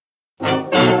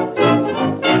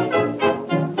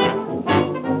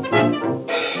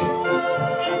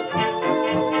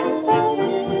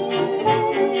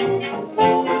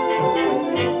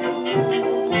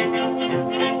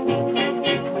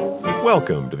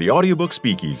the Audiobook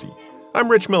Speakeasy. I'm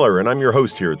Rich Miller, and I'm your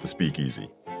host here at the Speakeasy.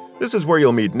 This is where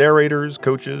you'll meet narrators,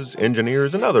 coaches,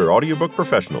 engineers, and other audiobook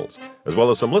professionals, as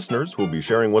well as some listeners who will be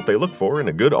sharing what they look for in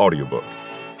a good audiobook.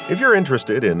 If you're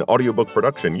interested in audiobook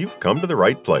production, you've come to the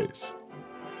right place.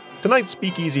 Tonight's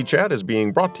Speakeasy Chat is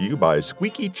being brought to you by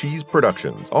Squeaky Cheese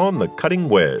Productions on the Cutting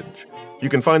Wedge. You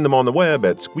can find them on the web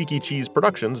at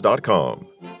squeakycheeseproductions.com.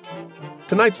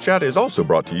 Tonight's chat is also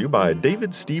brought to you by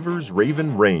David Stever's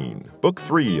Raven Rain, Book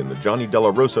 3 in the Johnny Della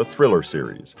Rosa thriller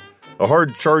series. A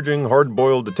hard-charging,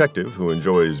 hard-boiled detective who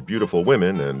enjoys beautiful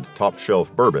women and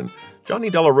top-shelf bourbon, Johnny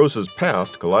Della Rosa's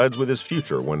past collides with his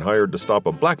future when hired to stop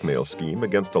a blackmail scheme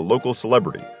against a local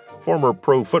celebrity, former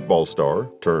pro football star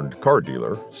turned car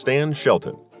dealer Stan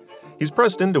Shelton. He's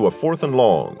pressed into a fourth and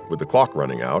long, with the clock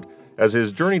running out, as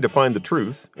his journey to find the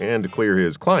truth and to clear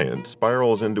his client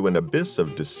spirals into an abyss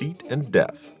of deceit and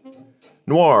death.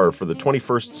 Noir for the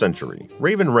 21st century,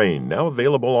 Raven Rain, now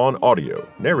available on audio,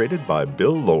 narrated by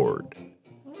Bill Lord.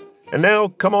 And now,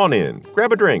 come on in,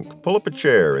 grab a drink, pull up a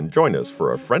chair, and join us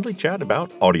for a friendly chat about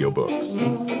audiobooks.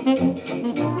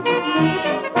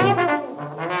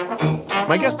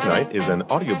 My guest tonight is an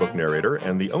audiobook narrator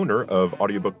and the owner of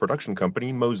audiobook production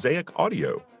company Mosaic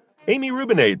Audio. Amy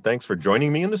Rubinate, thanks for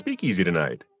joining me in the Speakeasy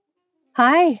tonight.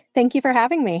 Hi, thank you for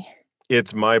having me.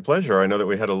 It's my pleasure. I know that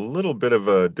we had a little bit of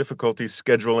a difficulty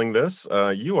scheduling this.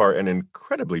 You are an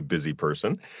incredibly busy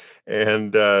person,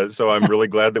 and so I'm really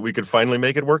glad that we could finally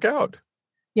make it work out.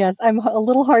 Yes, I'm a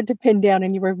little hard to pin down,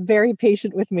 and you were very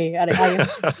patient with me.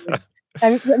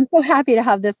 I'm so happy to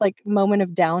have this moment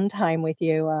of downtime with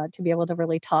you to be able to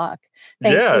really talk.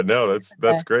 Thanks Yeah, for no,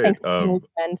 that's great. thanks for the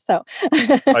weekend. So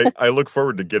I look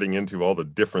forward to getting into all the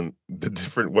different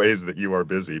ways that you are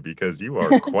busy because you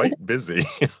are quite busy.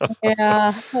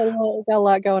 yeah, got a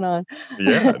lot going on.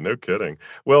 Yeah, no kidding.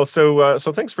 Well, so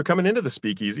thanks for coming into the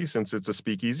Speakeasy. Since it's a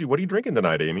Speakeasy, what are you drinking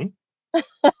tonight, Amy?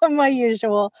 My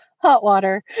usual hot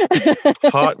water.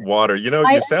 Hot water. You know,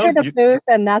 I you enter sound the booth,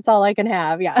 and that's all I can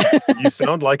have. Yeah. you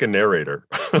sound like a narrator.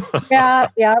 Yeah,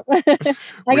 yeah. I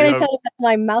We gotta have tell you, that's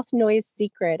my mouth noise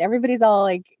secret. Everybody's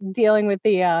all dealing with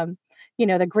the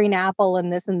green apple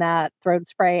and this and that throat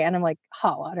spray, and I'm like,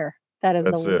 hot water. That is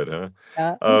the That's way. it, huh?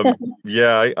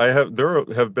 Yeah. Yeah, there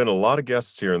have been a lot of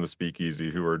guests here in the Speakeasy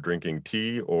who are drinking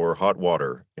tea or hot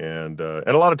water, and a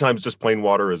lot of times just plain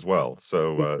water as well.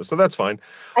 So that's fine.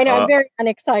 I know, I'm Uh, very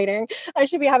unexciting. I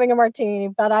should be having a martini,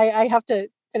 but I have to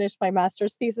finish my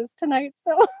master's thesis tonight,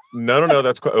 so no,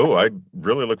 that's quite. Oh, I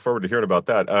really look forward to hearing about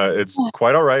that. It's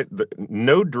quite all right.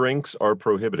 No drinks are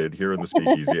prohibited here in the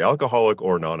Speakeasy, alcoholic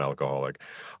or non-alcoholic.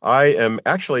 I am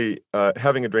actually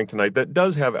having a drink tonight that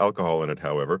does have alcohol in it,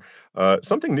 however.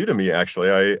 Something new to me,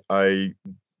 actually. I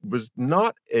was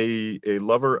not a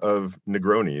lover of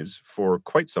Negronis for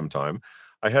quite some time.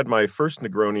 I had my first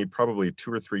Negroni probably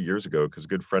 2 or 3 years ago because a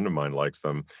good friend of mine likes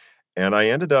them, and I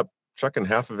ended up chucking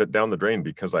half of it down the drain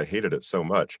because I hated it so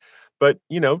much. But,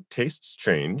 tastes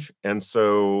change. And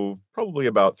so probably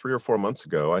about 3 or 4 months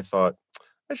ago, I thought,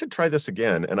 I should try this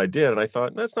again. And I did. And I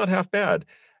thought, that's not half bad.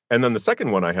 And then the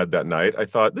second one I had that night, I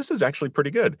thought, this is actually pretty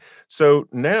good. So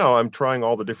now I'm trying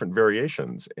all the different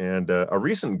variations. And a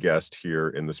recent guest here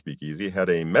in the Speakeasy had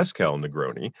a Mezcal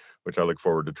Negroni, which I look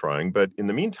forward to trying. But in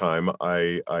the meantime,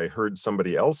 I heard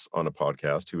somebody else on a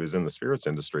podcast who is in the spirits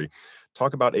industry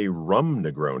talk about a rum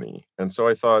Negroni. And so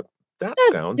I thought, that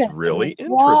that's sounds just really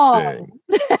wrong.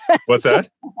 interesting. What's That's just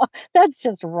that? that's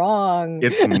just wrong.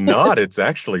 It's not. It's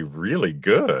actually really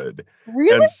good. And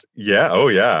Really? yeah, oh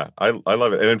yeah, I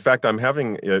love it. And in fact, I'm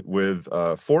having it with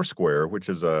Foursquare, which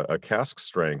is a cask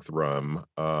strength rum,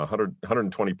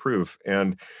 120 proof,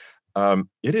 and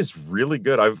it is really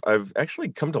good. I've actually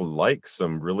come to like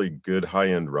some really good high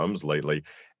end rums lately.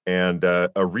 And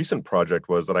a recent project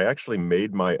was that I actually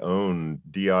made my own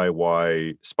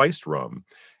DIY spiced rum.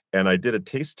 And I did a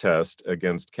taste test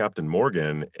against Captain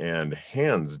Morgan, and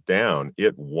hands down,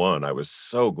 it won. I was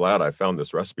so glad I found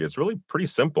this recipe. It's really pretty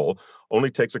simple, only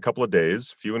takes a couple of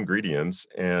days, few ingredients,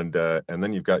 and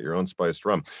then you've got your own spiced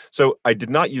rum. So I did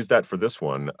not use that for this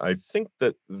one. I think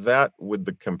that with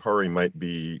the Campari might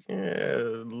be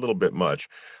a little bit much,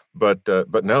 but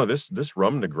no, this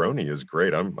rum Negroni is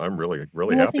great. I'm really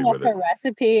I'm happy looking up with it. the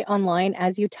recipe online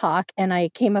as you talk, and I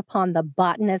came upon the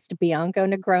Botanist Bianco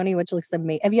Negroni, which looks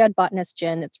amazing. Have you had Botanist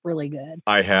gin? It's really good.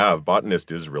 I have. Botanist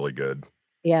is really good.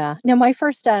 Yeah. No, my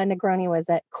first Negroni was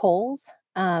at Kohl's,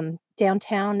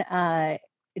 downtown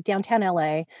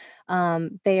LA.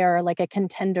 They are like a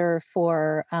contender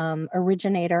for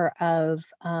originator of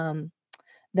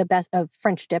the best of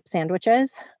French dip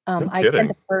sandwiches. No I tend to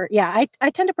kidding. prefer yeah, I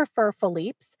tend to prefer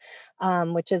Philippe's,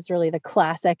 which is really the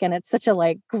classic, and it's such a,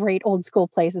 like, great old school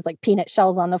place. It's like peanut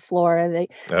shells on the floor. Oh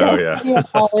They'll yeah. serve you an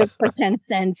olive for 10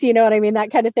 cents, you know what I mean?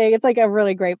 That kinda thing. It's like a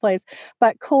really great place.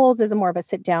 But Kohl's is a more of a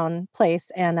sit down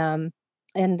place, and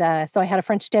so I had a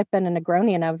French dip and a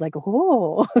Negroni, and I was like,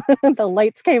 "Ooh." The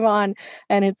lights came on,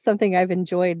 and it's something I've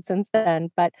enjoyed since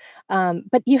then, but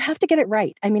you have to get it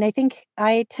right. I mean, I think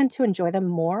I tend to enjoy them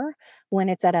more when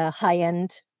it's at a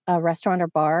high-end, restaurant or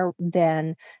bar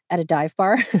than at a dive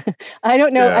bar. I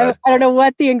don't know Yeah. I don't know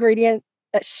what the ingredient,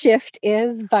 shift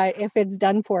is, but if it's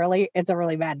done poorly, it's a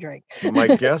really bad drink. My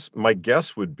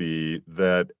guess would be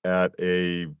that at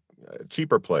a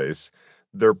cheaper place,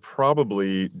 they're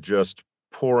probably just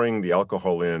pouring the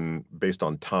alcohol in based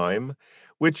on time,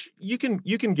 which you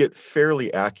can get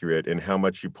fairly accurate in how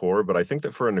much you pour, but I think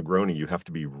that for a Negroni, you have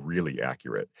to be really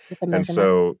accurate. With the And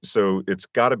measurement. so it's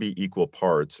gotta be equal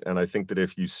parts, and I think that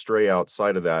if you stray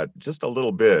outside of that just a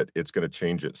little bit, it's gonna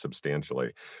change it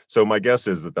substantially. So my guess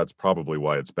is that that's probably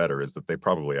why it's better, is that they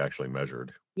probably actually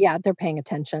measured. Yeah, they're paying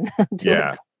attention to what's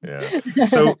Yeah, yeah. happening.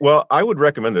 So, well, I would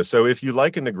recommend this. So if you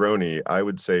like a Negroni, I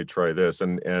would say try this.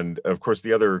 And of course,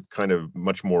 the other kind of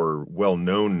much more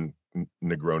well-known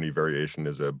Negroni variation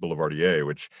is a Boulevardier,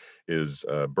 which is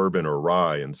bourbon or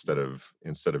rye instead of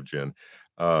gin.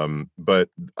 But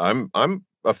I'm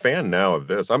a fan now of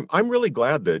this. I'm really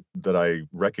glad that I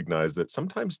recognize that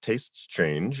sometimes tastes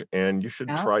change, and you should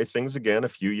Yeah. try things again a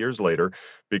few years later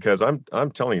because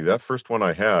I'm telling you that first one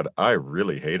I had, I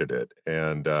really hated it,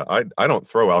 and, I don't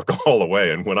throw alcohol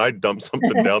away, and when I dump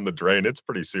something down the drain, it's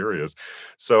pretty serious.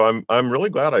 So I'm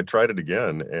really glad I tried it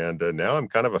again, and, now I'm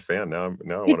kind of a fan. Now I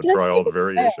It wanna does try all take the a while.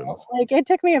 variations. Like, it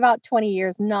took me about 20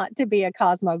 years not to be a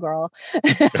Cosmo girl.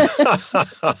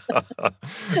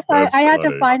 That's I had to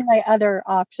funny. find my other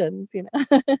options, you know?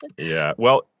 Yeah.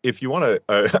 Well, if you wanna,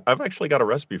 I've actually got a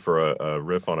recipe for a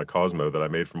riff on a Cosmo that I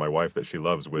made for my wife that she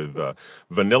loves with,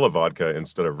 vanilla vodka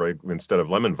instead of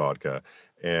lemon vodka,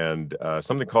 and,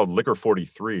 something called Liquor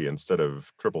 43 instead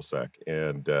of triple sec,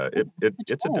 and, Oh, good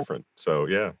it's a try. different, so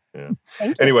yeah, yeah.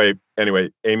 Thank you. Anyway,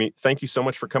 Amy, thank you so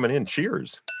much for coming in.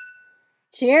 Cheers.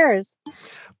 Cheers.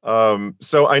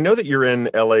 So I know that you're in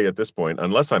LA at this point,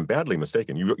 unless I'm badly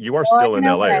mistaken. You are Oh, I'm still in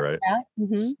in LA, LA, right? yeah,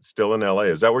 mhm. Still in LA.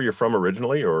 Is that where you're from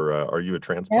originally, or, are you a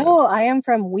transplant? No, I am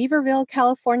from Weaverville,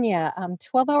 California,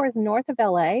 12 hours north of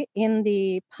LA in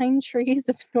the pine trees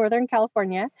of Northern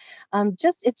California.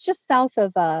 It's just south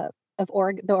of the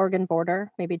Oregon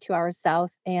border, maybe 2 hours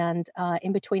south, and,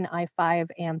 in between I-5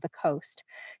 and the coast,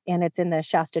 and it's in the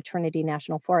Shasta Trinity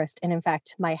National Forest, and in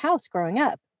fact, my house growing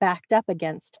up backed up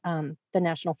against, the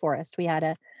national forest. We had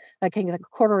a kind of like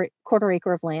quarter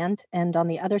acre of land, and on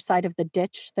the other side of the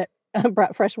ditch that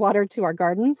brought fresh water to our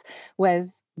gardens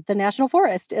was the national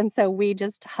forest, and so we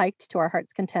just hiked to our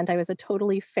heart's content. I was a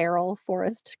totally feral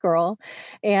forest girl,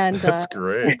 and, That's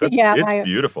great. That's yeah, it's my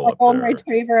beautiful up golden there.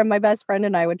 retriever and my best friend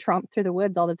and I would tromp through the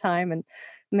woods all the time and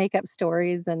make up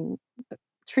stories and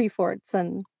tree forts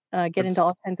and, get into It's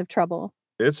all kinds of trouble.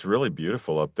 it's really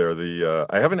beautiful up there.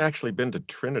 I haven't actually been to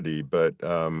Trinity, but,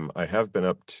 I have been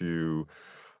up to,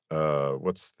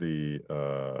 what's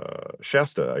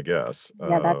Shasta, I guess.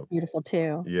 Yeah, that's beautiful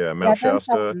too. Yeah, Yeah, Mount those,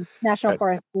 Shasta. national Uh,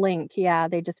 forest link, yeah,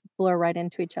 they just blur right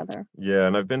into each other. yeah,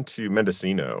 and I've been to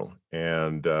Mendocino,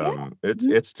 and, Yeah, it's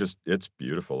mhm. it's just it's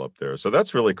beautiful up there. So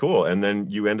that's really cool, and then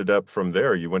you ended up from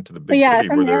there, you went to the So, big yeah, city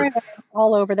from where there, there. I went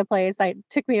all over the place. I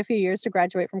took me a few years to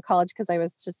graduate from college because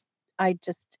I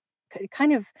just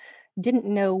kind of didn't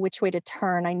know which way to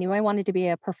turn. I knew I wanted to be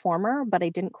a performer, but I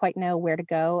didn't quite know where to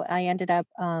go. I ended up,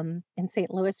 in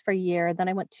St. Louis for a year, then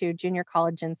I went to junior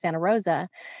college in Santa Rosa,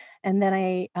 and then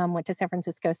I, went to San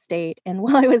Francisco State, and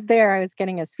while I was there, I was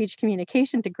getting a speech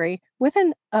communication degree with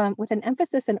an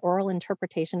emphasis in oral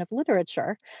interpretation of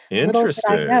literature. Little did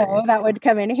I know Interesting. that would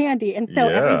come in handy, and so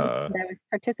every Yeah. weekend I was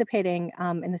participating,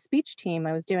 in the speech team.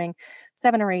 I was doing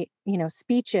 7 or 8,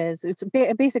 speeches.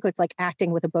 Basically, it's like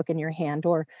acting with a book in your hand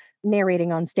or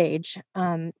narrating on stage,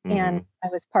 and Mhm. I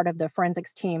was part of the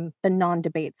forensics team, the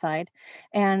non-debate side,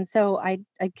 and so I'd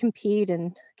compete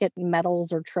and get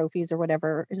medals or trophies or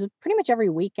whatever. It was pretty much every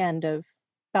weekend of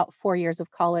about 4 years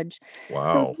of college.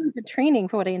 So it was Wow. really good training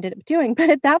for what I ended up doing, but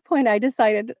at that point, I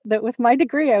decided that with my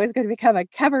degree, I was gonna become a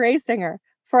cabaret singer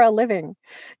for a living.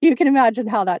 You can imagine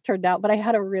how that turned out, but I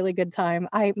had a really good time.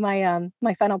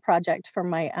 My final project for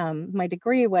my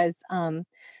degree was,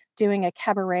 doing a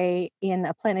cabaret in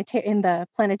the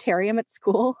planetarium at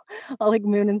school, all like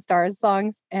Moon and Stars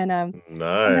songs, and then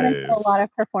I did a lot Nice.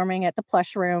 of performing at the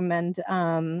Plush Room and,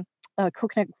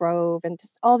 Coconut Grove, and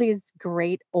just all these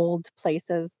great old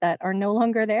places that are no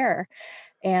longer there,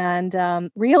 and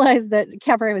realized that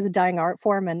cabaret was a dying art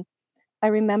form. And I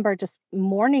remember just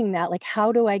mourning that, like,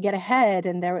 how do I get ahead?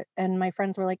 And my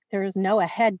friends were like, "There is no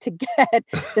ahead to get.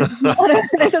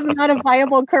 This is not a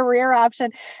viable career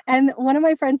option." And one of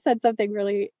my friends said something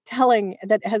really telling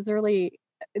that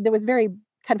was very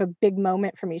kind of a big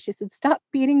moment for me. She said, "Stop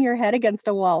beating your head against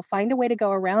a wall. Find a way to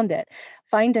go around it.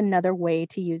 Find another way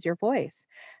to use your voice."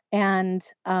 And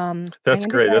I That's ended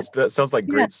great. up That sounds like yeah.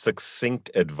 great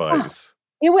succinct Oh, advice.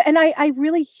 and I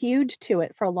really hewed to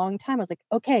it for a long time. I was like,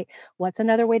 "Okay, what's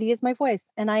another way to use my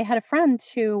voice?" And I had a friend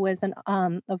who was a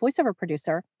voiceover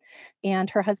producer, and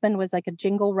her husband was like a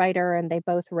jingle writer, and they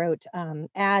both wrote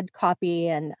ad copy,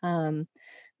 and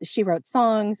she wrote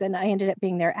songs, and I ended up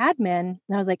being their admin.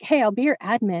 And I was like, "Hey, I'll be your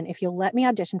admin if you'll let me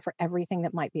audition for everything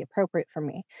that might be appropriate for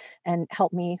me and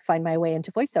help me find my way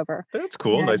into voiceover." That's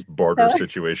cool. Nice And barter so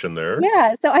situation there.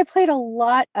 yeah, so I played a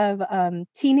lot of,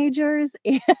 teenagers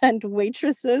and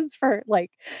waitresses for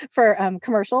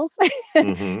commercials.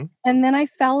 Mhm. And then I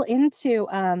fell into,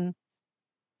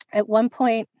 at one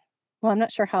point, well, I'm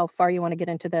not sure how far you wanna get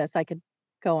into this. I could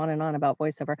go on and on about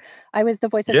voiceover. I was the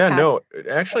voice of Yeah, Tad no,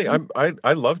 actually,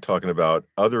 I love talking about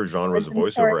other genres of origin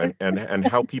voiceover story. and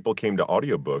how people came to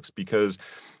audiobooks because,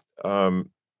 um,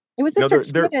 It was you a know,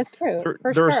 circuitous route,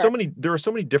 for sure. there are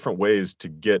so many different ways to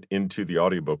get into the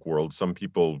audiobook world. Some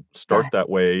people Yeah. start that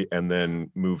way and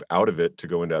then move out of it to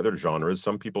go into other genres.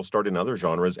 Some people start in other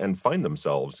genres and find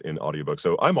themselves in audiobooks.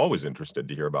 So I'm always interested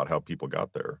to hear about how people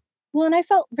got there. Well, and I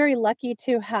felt very lucky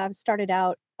to have started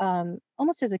out,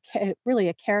 almost as really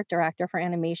a character actor for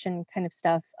animation kind of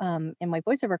stuff, in my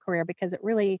voiceover career, because it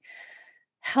really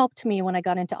helped me when I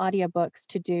got into audiobooks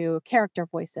to do character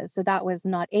voices. So that was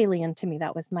not alien to me.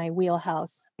 That was my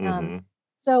wheelhouse. Mhm.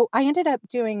 So I ended up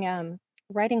doing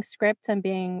writing scripts and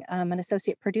being an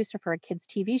associate producer for a kids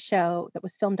TV show that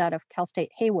was filmed out of Cal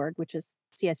State Hayward, which is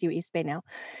CSU East Bay now.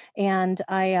 And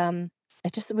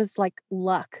it just was like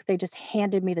luck. They just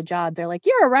handed me the job. They're like,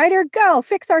 "You're a writer, go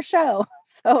fix our show."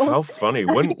 So How funny.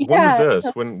 When was yeah.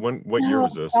 this? What year Oh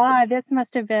was this? God, this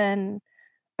must have been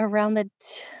around the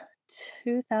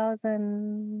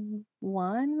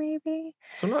 2001, maybe?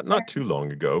 So Uh, not too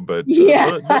long ago, but,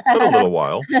 yeah. but a little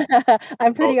while.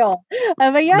 I'm Well, pretty old.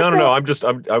 But yeah, no, no, so no,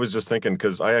 I was just thinking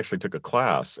because I actually took a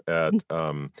class at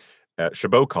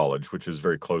Chabot College, which is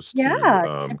very close to, yeah,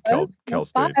 Chabot's Cal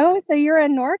close by. State. Oh, so you're a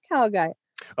NorCal guy.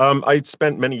 I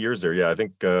spent many years there, yeah, I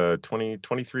think,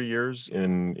 23 years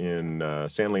in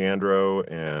San Leandro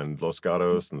and Los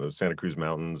Gatos and the Santa Cruz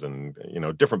Mountains and,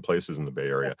 different places in the Bay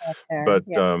Live Area. up there,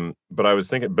 yeah. But I was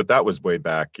thinking but that was way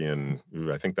back in,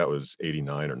 ooh, I think that was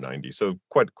 '89 or '90, so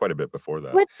quite a bit before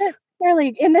that. With the fairly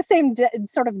in the same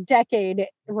sort of decade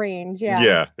range, yeah.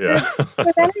 Yeah, yeah.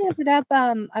 So then I ended up,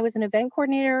 I was an event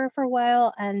coordinator for a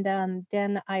while, and,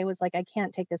 then I was like, "I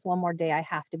can't take this one more day, I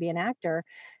have to be an actor."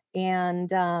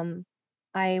 And,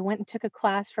 I went and took a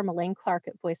class from Elaine Clark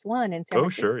at Voice One in San Oh, Francisco.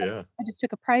 sure, yeah. I just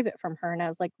took a private from her, and I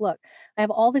was like, "Look, I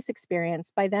have all this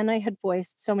experience." By then I had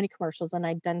voiced so many commercials, and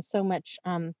I'd done so much,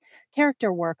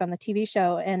 character work on the TV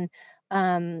show,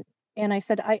 um, and I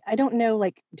said, "I don't know,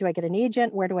 like, do I get an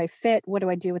agent? Where do I fit? What do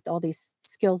I do with all these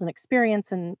skills and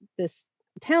experience and this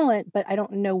talent, but I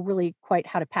don't know really quite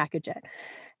how to package it."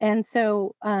 And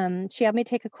so, she had me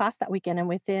take a class that weekend, and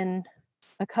within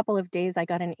a couple of days, I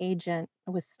got an agent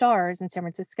with Stars in San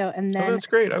Francisco, and Oh, then that's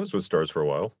great. I was with Stars for a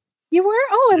while. you were?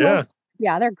 Oh, I love Yeah,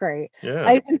 yeah, they're great.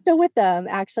 yeah. I'm still with them,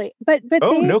 actually, but Oh,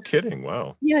 they no kidding,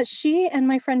 wow. yeah, she and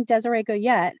my friend Desiree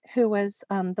Goyette, who was,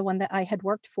 the one that I had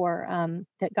worked for,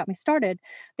 that got me started,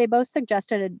 they both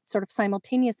suggested sort of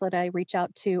simultaneously that I reach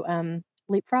out to,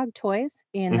 Leapfrog Toys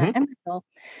in, Mhm. Emeryville,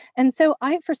 and so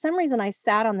for some reason, I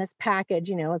sat on this package,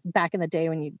 it was back in the day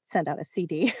when you'd send out a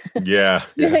CD, Yeah,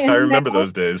 yeah, in I the remember mail,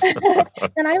 those days.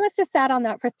 and I must have sat on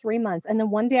that for 3 months, and then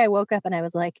one day I woke up and I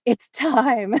was like, "It's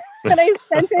time," and I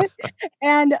sent it,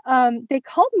 and, they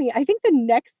called me, I think the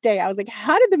next day, I was like,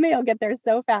 "How did the mail get there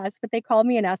so fast?" But they called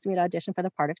me and asked me to audition for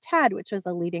the part of Tad, which was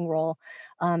a leading role,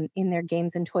 in their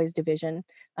games and toys division.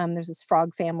 There's this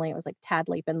frog family, it was like Tad,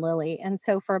 Leap, and Lily, and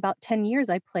so for about 10 years,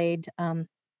 I played,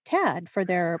 Tad for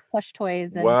their plush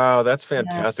toys Wow, that's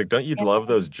uh, fantastic. Don't you love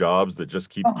those jobs that just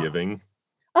keep oh. giving?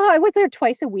 Oh, I was there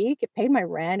twice a week, it paid my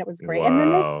rent, it was great, and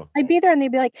then Wow. I'd be there and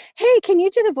they'd be like, "Hey, can you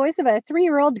do the voice of a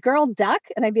three-year-old girl duck?"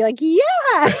 And I'd be like, "Yeah!"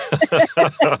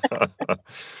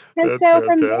 And That's so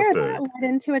from there, that fantastic. led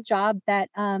into a job that,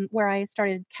 where I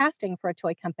started casting for a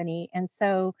toy company, and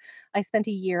so I spent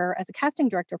a year as a casting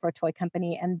director for a toy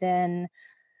company, and then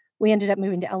we ended up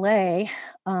moving to LA,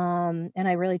 and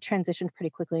I really transitioned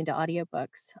pretty quickly into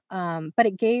audiobooks. But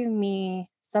it gave me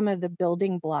some of the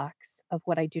building blocks of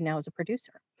what I do now as a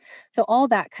producer. So all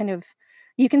that kind of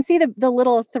you can see the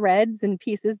little threads and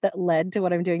pieces that led to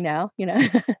what I'm doing now, you know?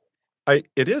 I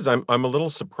it is, I'm a little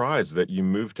surprised that you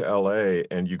moved to LA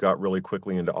and you got really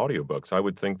quickly into audiobooks. I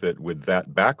would think that with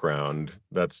that background,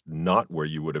 that's not where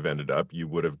you would have ended up. You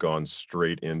would have gone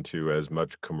straight into as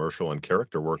much commercial and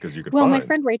character work as you could Well, my find.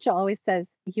 friend Rachel always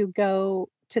says you go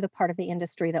to the part of the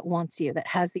industry that wants you, that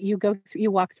has that you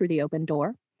walk through the open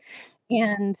door.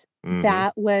 And Mhm.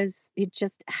 that was it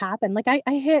just happened. Like I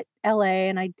hit LA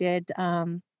and I did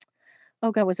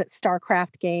oh god, was it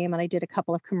StarCraft game and I did a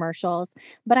couple of commercials.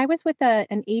 But I was with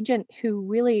an agent who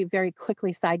really very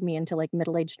quickly signed me into like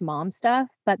middle-aged mom stuff,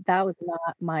 but that was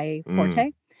not my Mm,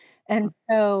 forte. And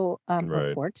so, or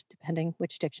right. fort, depending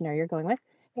which dictionary you're going with.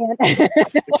 And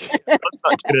Let's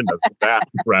not get into that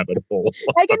rabbit hole.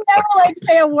 I can never, like,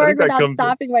 say a I word think that without comes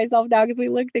stopping myself now because we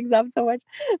look things up so much.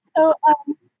 So,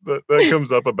 that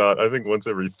comes up about, I think, once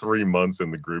every 3 months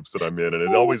in the groups that I'm in, and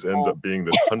it oh, always ends God. up being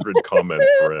this 100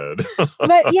 comment thread.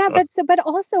 But yeah, but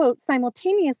also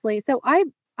simultaneously, so I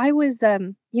was,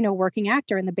 working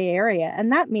actor in the Bay Area,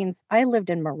 and that means I lived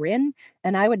in Marin,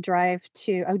 and I would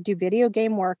do video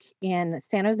game work in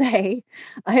San Jose.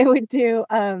 I would do,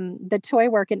 the toy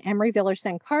work in Emeryville or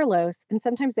San Carlos, and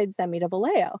sometimes they'd send me to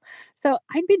Vallejo. So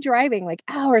I'd be driving, like,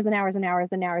 hours and hours and hours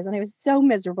and hours, and I was so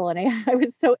miserable, and I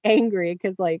was so angry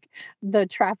because like, the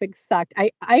traffic sucked.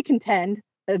 I contend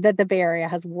that the Bay Area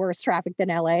has worse traffic than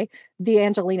LA. The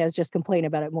Angelinos just complain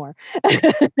about it more.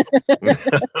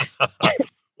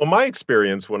 Well, my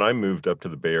experience when I moved up to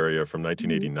the Bay Area from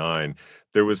Mhm. 1989,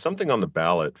 there was something on the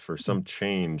ballot for some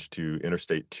change to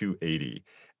Interstate 280,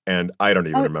 and I don't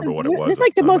even Oh, it's so remember what it beautiful. was It's at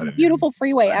like the the time. I most didn't even beautiful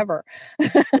freeway ever.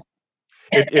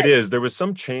 It is. There was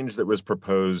some change that was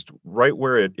proposed right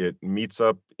where it meets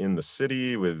up in the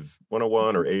city with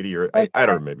 101 or 80 or I Okay.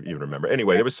 don't even remember.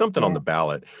 Anyway, there was something on Yeah. the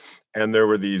ballot, and there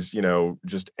were these,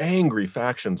 just angry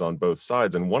factions on both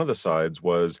sides, and one of the sides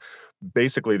was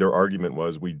basically their argument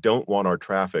was, "We don't want our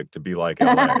traffic to be like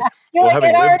LA." You're Well, like,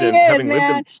 "It already is, having lived man."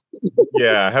 in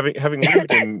yeah, having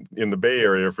lived in the Bay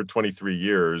Area for 23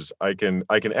 years, I can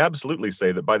absolutely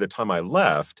say that by the time I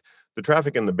left, the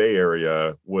traffic in the Bay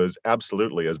Area was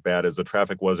absolutely as bad as the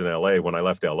traffic was in LA when I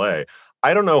left LA.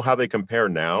 I don't know how they compare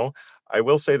now. I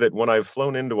will say that when I've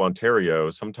flown into Ontario,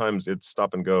 sometimes it's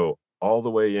stop and go all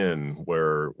the way in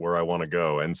where I wanna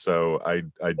go, and so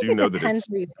I Think do it know that depends it's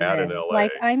where you bad in live. LA.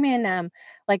 Like, I'm in,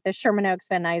 like, the Sherman Oaks,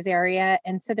 Van Nuys area,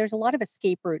 and so there's a lot of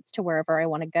escape routes to wherever I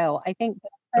wanna go. I think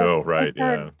Oh, I've right,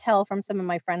 heard yeah. tell from some of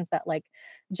my friends that, like,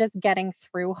 just getting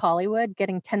through Hollywood,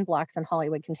 getting 10 blocks in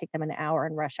Hollywood can take them an hour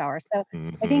in rush hour. So,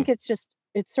 I think Mhm. it's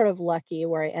sort of lucky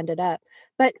where I ended up.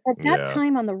 But that Yeah.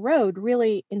 time on the road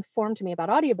really informed me about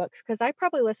audiobooks because I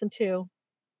probably listened to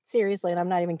seriously, and I'm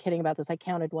not even kidding about this, I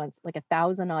counted once, like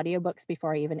 1,000 audiobooks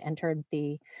before I even entered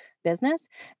the business,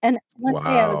 and one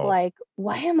day I was Wow. like,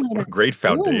 "Why am I What not a great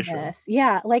doing foundation. this?"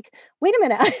 Yeah, like, "Wait a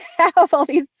minute, I have all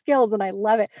these skills and I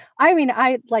love it." I mean,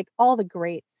 I like all the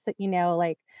greats that,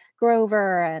 like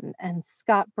Grover and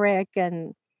Scott Brick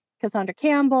and Cassandra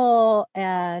Campbell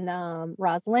and,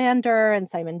 Roz Lander and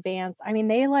Simon Vance. I mean,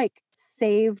 they, like,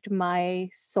 saved my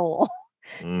soul.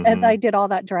 As I Mhm. did all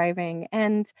that driving,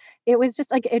 and it was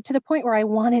just, like, to the point where I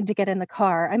wanted to get in the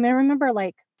car. I mean, I remember,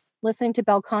 like, listening to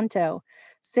Bel Canto,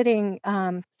 sitting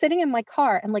in my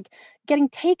car and, like, getting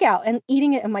takeout and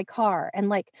eating it in my car and,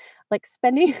 like,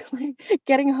 spending like,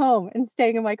 getting home and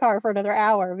staying in my car for another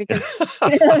hour because,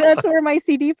 that's where my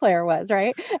CD player was,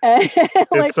 right? And,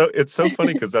 like It's so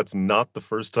funny because that's not the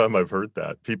first time I've heard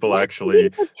that. People yeah, I'm getting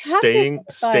actually so staying captivated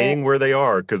by it. staying where they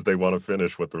are because they wanna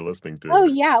finish what they're listening Oh, to.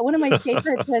 yeah, one of my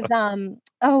favorites was,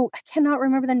 I cannot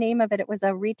remember the name of it. It was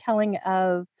a retelling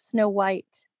of Snow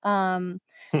White,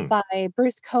 Hmm. by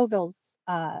Bruce Coville's,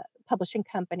 publishing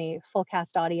company, Full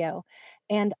Cast Audio,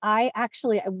 and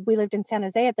we lived in San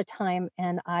Jose at the time,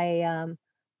 and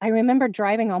I remember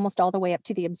driving almost all the way up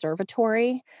to the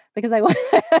observatory because I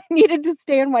I needed to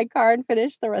stay in my car and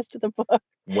finish the rest of the book.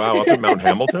 Wow, up at Mount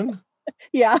Hamilton?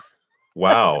 Yeah.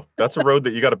 Wow, that's a road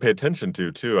that you gotta pay attention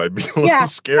to too. I'd be a little Yeah, I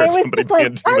scared was somebody like,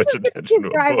 paying too "I'm much just gonna attention keep to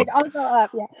a driving, book. I'll go up,"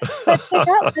 yeah. But so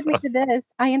that led me to this.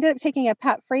 I ended up taking a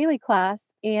Pat Fraley class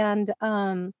and,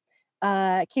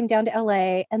 came down to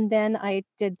LA, and then I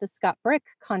did the Scott Brick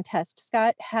contest.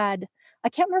 Scott had I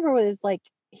can't remember what it was like,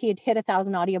 he had hit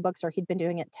 1,000 audiobooks or he'd been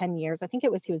doing it 10 years. I think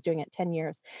it was he was doing it 10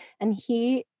 years, and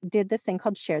he did this thing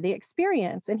called Share the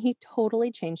Experience, and he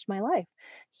totally changed my life.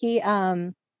 He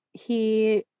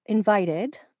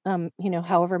invited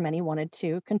however many wanted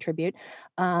to contribute,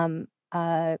 um,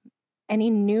 uh, any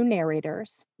new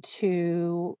narrators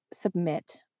to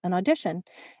submit an audition.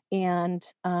 And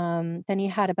then you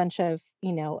had a bunch of,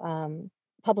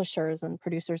 publishers and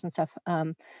producers and stuff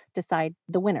decide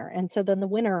the winner. And so then the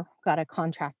winner got a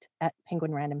contract at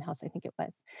Penguin Random House, I think it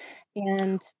was.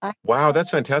 And I, Wow, that's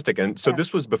fantastic. And so yeah,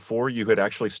 this was before you had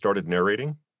actually started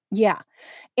narrating? yeah.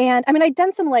 And I mean, I'd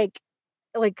done some like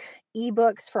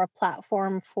ebooks for a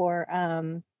platform for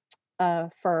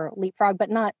Leapfrog, but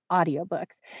not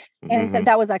audiobooks. And so Hmm.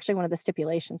 that was actually one of the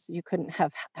stipulations. You couldn't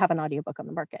have an audiobook on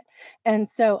the market. And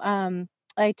so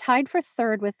I tied for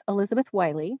third with Elizabeth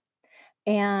Wiley,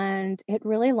 and it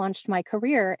really launched my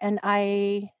career. And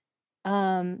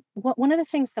one of the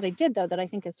things that I did though that I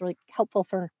think is really helpful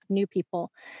for new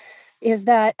people is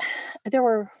that there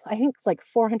were, I think it's like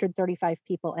 435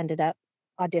 people ended up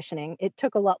auditioning. It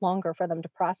took a lot longer for them to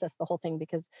process the whole thing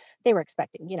because they were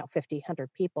expecting, 50,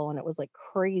 100 people, and it was like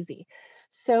crazy.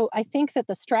 So I think that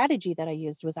the strategy that I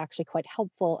used was actually quite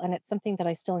helpful. And it's something that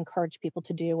I still encourage people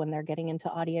to do when they're getting into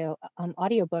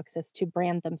audiobooks, is to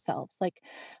brand themselves. Like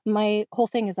my whole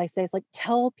thing is I say is like,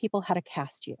 tell people how to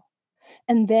cast you.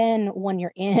 And then when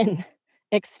you're in,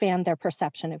 expand their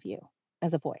perception of you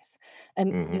as a voice.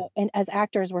 And, Hmm. and as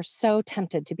actors, we're so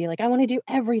tempted to be like, I want to do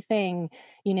everything,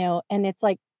 and it's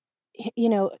like,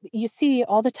 you see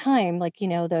all the time, like,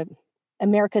 the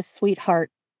America's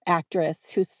Sweetheart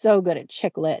actress who's so good at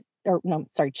chick lit, or no,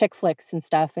 sorry, chick flicks and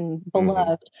stuff, and Hmm.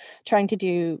 beloved, trying to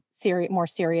do more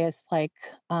serious, like,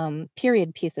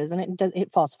 period pieces, and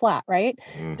it falls flat, right?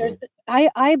 Hmm.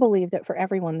 I believe that for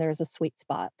everyone, there's a sweet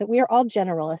spot, that we are all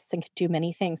generalists and can do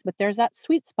many things, but there's that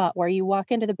sweet spot where you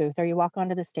walk into the booth, or you walk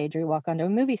onto the stage, or you walk onto a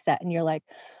movie set, and you're like,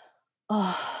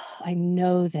 "Oh, I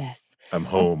know this. I'm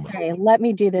home. Okay, let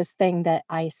me do this thing that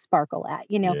I sparkle at,"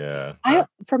 Yeah.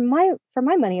 For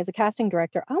my money as a casting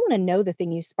director, I wanna know the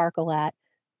thing you sparkle at,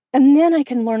 and then I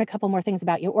can learn a couple more things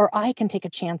about you, or I can take a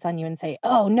chance on you and say,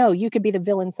 "Oh, no, you could be the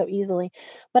villain so easily."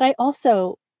 But I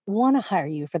also wanna hire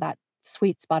you for that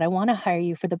sweet spot. I wanna hire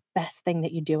you for the best thing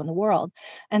that you do in the world.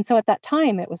 And so at that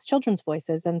time, it was children's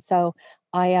voices, and so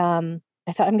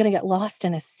I thought, "I'm gonna get lost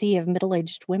in a sea of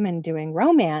middle-aged women doing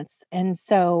romance." And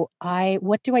so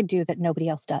what do I do that nobody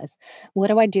else does? What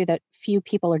do I do that few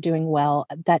people are doing well,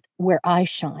 that where I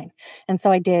shine? And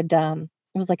so I did, it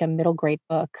was like a middle grade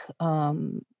book,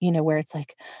 where it's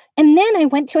like, "And then I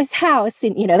went to his house,"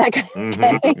 and, that kind Hmm.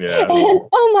 of thing. Yeah. And,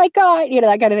 "Oh my god,"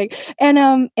 that kind of thing.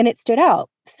 And it stood out.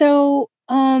 So,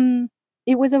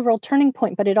 it was a real turning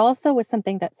point, but it also was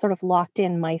something that sort of locked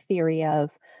in my theory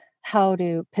of how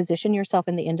to position yourself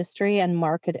in the industry and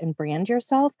market and brand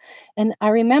yourself. And I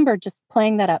remember just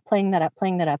playing that up, playing that up,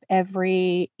 playing that up.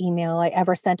 Every email I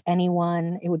ever sent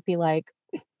anyone, it would be like,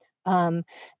 um,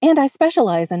 and I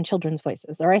specialize in children's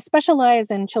voices, or I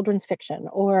specialize in children's fiction,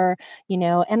 or,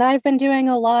 and I've been doing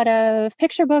a lot of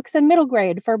picture books in middle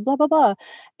grade for blah, blah, blah.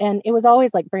 And it was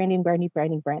always like branding, branding,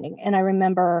 branding, branding. And I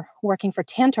remember working for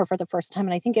Tantor for the first time.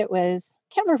 And I think can't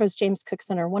remember if it was James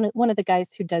Cookson or one of the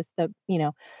guys who does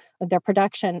their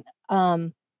production,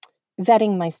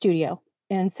 vetting my studio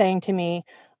and saying to me,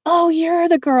 "Oh, you're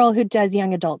the girl who does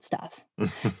young adult stuff."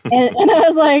 And I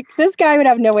was like, "This guy would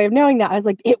have no way of knowing that." I was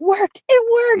like, "It worked, it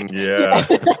worked." Yeah.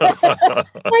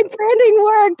 My branding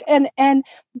worked, and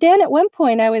then at one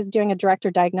point, I was doing a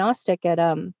director diagnostic at,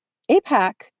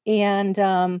 APAC, and,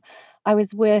 I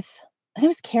was with, I think it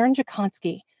was Karen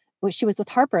Jakonski. Well, she was with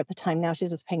Harper at the time, now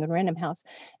she's with Penguin Random House,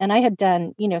 and I had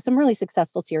done, some really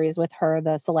successful series with her,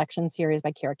 the Selection series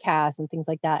by Kara Cass and things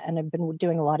like that, and I've been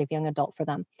doing a lot of young adult for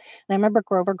them. And I remember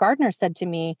Grover Gardner said to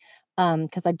me,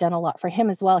 because I'd done a lot for him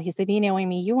as well. He said,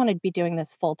 Amy, you want to be doing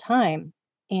this full time,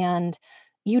 and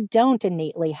you don't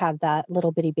innately have that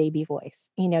little bitty baby voice.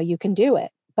 You can do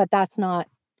it, but that's not,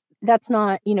 there's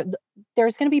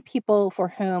going to be people for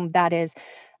whom that is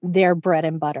their bread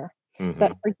and butter.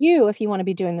 But Hmm. for you, if you want to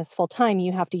be doing this full time,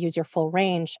 you have to use your full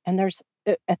range. And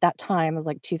at that time, it was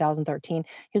like 2013.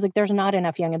 He's like, there's not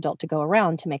enough young adult to go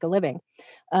around to make a living.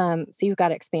 So you've got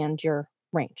to expand your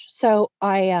range. So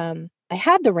I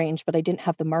had the range, but I didn't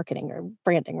have the marketing or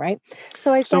branding, right?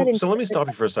 So I started So let me stop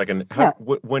you for a second. yeah.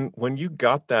 When you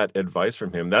got that advice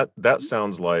from him, that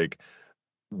sounds like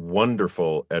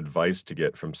wonderful advice to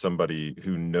get from somebody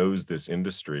who knows this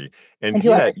industry, and And who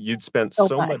yet understood you'd spent so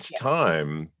so much. much Yeah.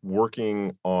 time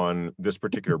working on this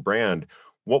particular brand.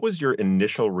 What was your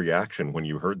initial reaction when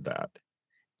you heard that?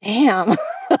 Damn.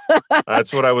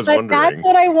 That's what I was But that's wondering.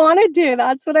 what I wanna do,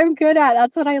 that's what I'm good at,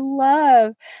 that's what I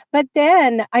love. But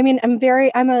then, I mean,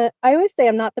 I always say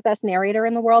I'm not the best narrator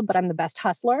in the world, but I'm the best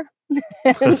hustler.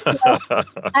 And so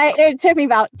it took me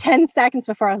about 10 seconds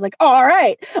before I was like, all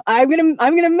right, I'm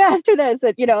gonna master this.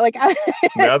 And, like,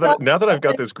 Now so, that I've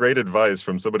got this great advice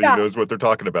from somebody who yeah, knows what they're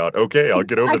talking about, okay, I'll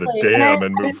get over the exactly. And damn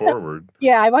and move forward.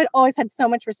 yeah, I've always had so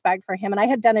much respect for him, and I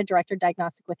had done a director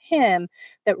diagnostic with him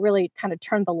that really kind of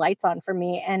turned the lights on for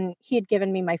me, and he had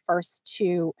given me my first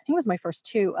 2, I think it was my first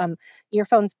 2,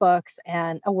 earphones books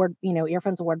and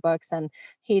earphones award books, and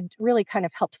he'd really kind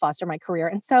of helped foster my career,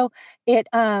 and so it,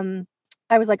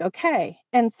 I was like, "Okay,"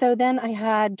 and so then I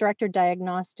had director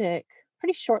diagnostic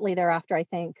pretty shortly thereafter, I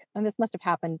think, and this must have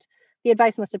happened, the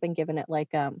advice must have been given at,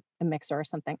 like, a mixer or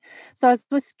something. So I was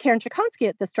with Karen Chakonsky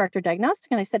at this director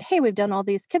diagnostic, and I said, "Hey, we've done all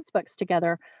these kids' books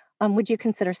together. Would you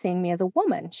consider seeing me as a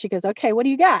woman?" She goes, "Okay, what do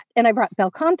you got?" And I brought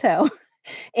Bel Canto,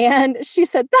 and she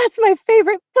said, "That's my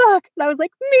favorite book." And I was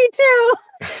like, "Me too."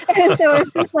 And so it was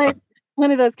just like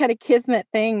one of those kind of kismet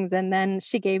things. And then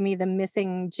she gave me the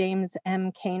missing James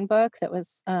M. Cain book that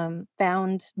was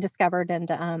found, discovered,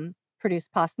 and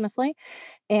produced posthumously,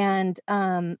 and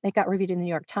it got reviewed in the New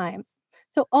York Times.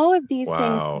 So all of these things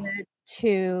Wow. led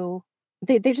to,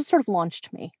 they just sort of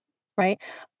launched me, right?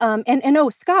 And oh,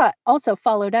 Scott also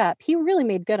followed up. He really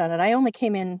made good on it. I only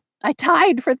came in, I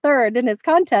tied for third in his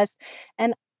contest,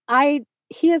 and I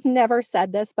he has never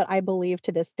said this, but I believe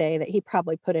to this day that he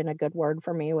probably put in a good word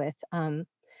for me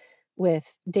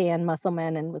with Dan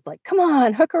Musselman and was like, "Come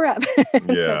on, hook her up."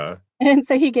 and so Yeah. and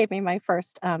so he gave me my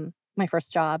first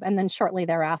job, and then shortly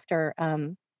thereafter,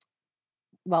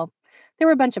 well, there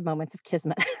were a bunch of moments of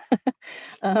kismet.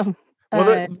 Um, Well,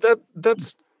 uh,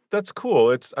 that's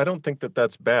cool. I don't think that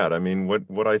that's bad. I mean,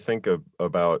 what I think of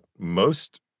about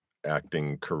most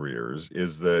acting careers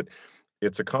is that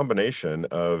it's a combination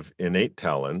of innate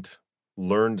talent,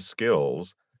 learned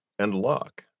skills, and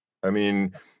luck. I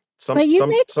mean, but you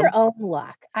make your some own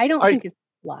luck. I don't I think it's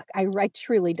luck. I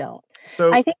truly don't.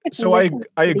 I so think it's so I listening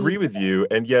I to the agree with you,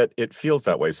 and yet it feels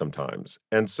that way sometimes.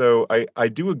 And so I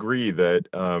do agree that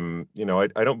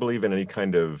I don't believe in any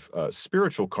kind of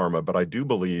spiritual karma, but I do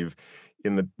believe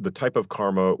in the type of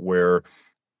karma where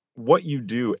what you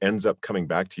do ends up coming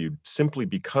back to you simply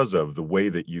because of the way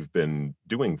that you've been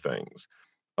doing things.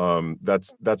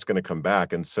 That's going to come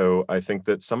back, and so I think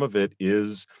that some of it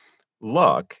is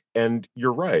luck, and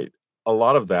you're right. A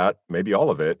lot of that, maybe all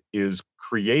of it, is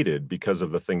created because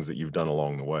of the things that you've done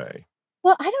along the way.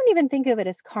 well, I don't even think of it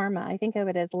as karma. I think of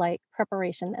it as, like,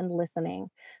 preparation and listening.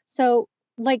 So,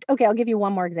 like, okay, I'll give you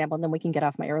one more example, and then we can get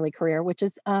off my early career, which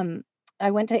is,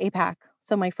 I went to APAC.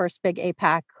 So my first big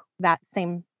APAC, that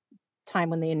same time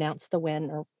when they announced the win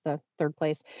or the 3rd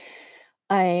place,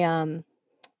 I,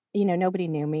 nobody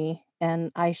knew me,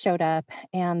 and I showed up,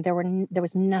 and there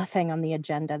was nothing on the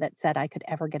agenda that said I could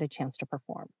ever get a chance to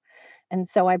perform. And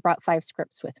so I brought 5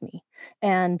 scripts with me,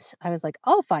 and I was like,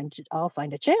 I'll find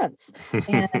a chance."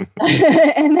 And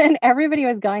and then everybody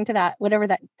was going to that, whatever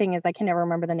that thing is, I can never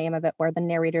remember the name of it, where the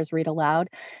narrators read aloud,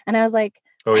 and I was like,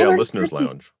 Oh, "I've yeah, already heard listener's these."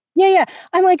 lounge. Yeah, yeah.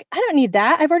 I'm like, "I don't need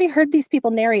that. I've already heard these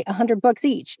people narrate 100 books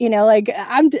each," like,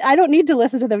 I don't need to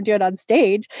listen to them do it on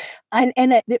stage.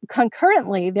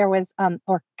 Concurrently, there was a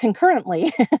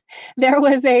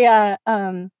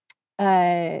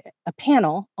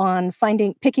panel on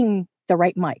picking the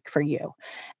right mic for you,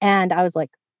 and I was like,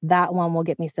 "That one will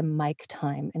get me some mic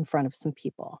time in front of some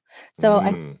people." So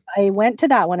Mm. I went to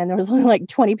that one, and there was only, like,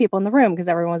 20 people in the room because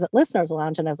everyone was at listeners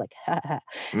lounge, and I was like, "Ha ha."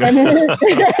 And then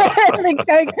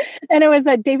like, and it was,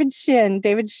 David Shin.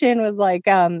 David Shin was like,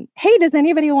 "Hey, does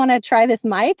anybody wanna try this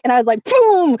mic?" And I was like,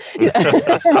 "Boom."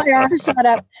 My arm shot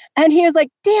up, and he was like,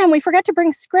 "Damn, we forgot to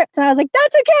bring scripts." And I was like,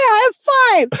 "That's okay, I have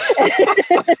 5."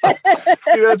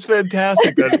 See, that's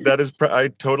fantastic. That is I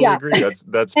totally Yeah, agree. That's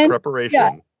and yeah,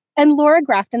 preparation. and Laura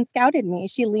Grafton scouted me.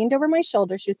 She leaned over my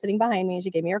shoulder, she was sitting behind me, and she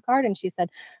gave me her card, and she said,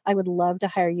 "I would love to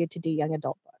hire you to do young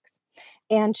adult books."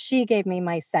 And she gave me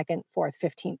my 2nd, 4th,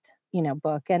 15th,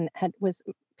 book, and was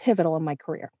pivotal in my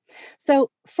career. So,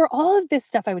 for all of this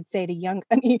stuff, I would say to young,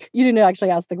 I mean, you didn't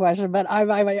actually ask the question, but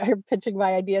I'm pitching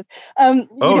my ideas.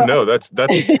 Oh, no, that's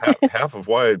half of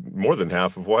why more than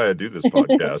half of why I do this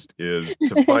podcast is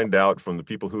to find out from the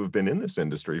people who have been in this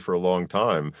industry for a long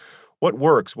time, what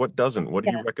works, what doesn't, what do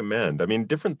you Yeah, recommend? I mean,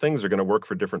 different things are gonna work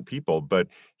for different people, but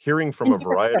hearing from in a different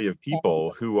variety of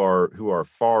people circumstances. who are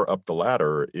far up the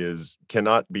ladder is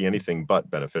cannot be anything but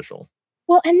beneficial.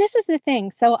 Well, and this is the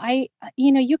thing. So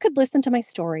you could listen to my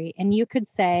story and you could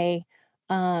say,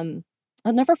 I'll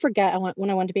never forget when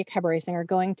I wanted to be a cabaret singer,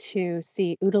 going to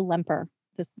see Uta Lemper,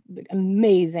 this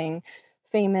amazing,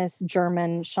 famous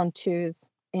German chanteuse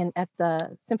at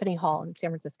the Symphony Hall in San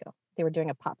Francisco. they were doing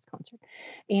a Pops concert.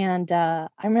 And I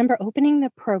remember opening the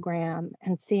program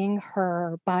and seeing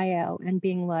her bio and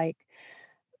being like,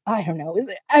 I don't know,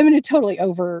 I'm gonna totally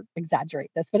over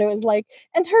exaggerate this, but it was like,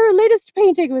 and her latest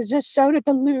painting was just shown at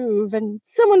the Louvre, and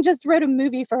someone just wrote a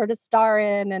movie for her to star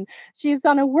in, and she's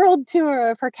on a world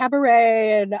tour of her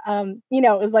cabaret, and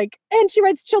it was like, and she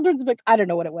writes children's books. I don't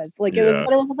know what it was. Like it was, Yeah.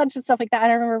 but it was a bunch of stuff like that.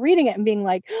 And I remember reading it and being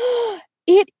like,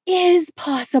 it is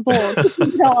possible to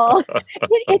do it all.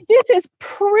 This is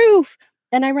proof.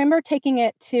 And I remember taking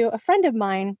it to a friend of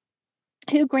mine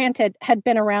who granted had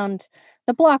been around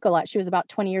the block a lot. She was about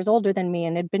 20 years older than me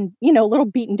and had been, a little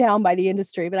beaten down by the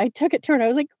industry. But I took it to her and I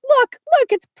was like, look,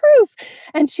 it's proof.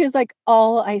 And she was like,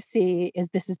 all I see is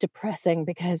this is depressing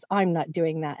because I'm not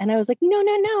doing that. And I was like, no,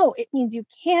 no, no. It means you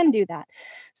can do that.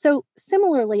 So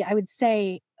similarly, I would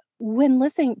say when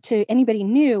listening to anybody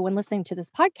new, when listening to this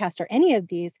podcast or any of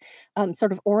these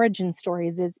sort of origin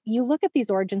stories, is you look at these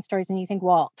origin stories and you think,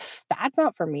 well, that's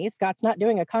not for me. Scott's not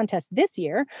doing a contest this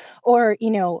year, or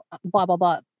blah blah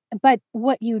blah. But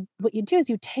what you do is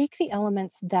you take the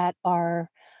elements that are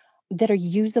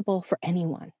usable for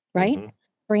anyone, right? Hmm.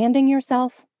 Branding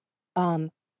yourself,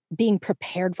 um, being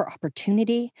prepared for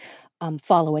opportunity,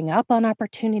 following up on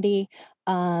opportunity,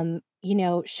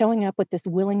 showing up with this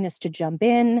willingness to jump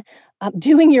in,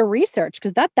 doing your research,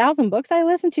 because that 1,000 books I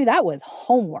listened to, that was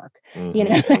homework, you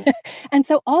Hmm. know? And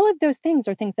so all of those things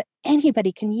are things that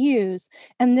anybody can use,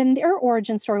 and then their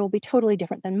origin story will be totally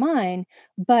different than mine,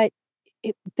 but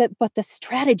the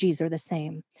strategies are the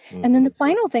same. And then Hmm. the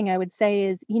final thing I would say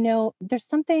is, there's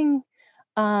something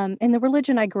in the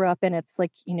religion I grew up in, it's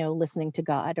like, listening to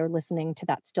God or listening to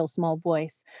that still small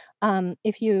voice.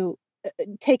 If you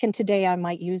taken today, I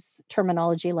might use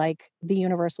terminology like the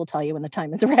universe will tell you when the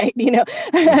time is right.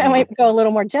 I Hmm. might go a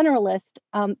little more generalist,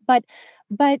 but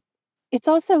it's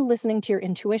also listening to your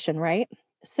intuition, right?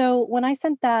 So when I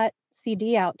sent that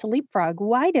CD out to Leapfrog,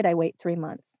 why did I wait 3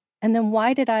 months? And then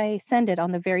why did I send it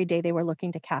on the very day they were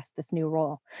looking to cast this new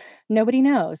role? Nobody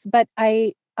knows. But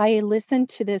I listened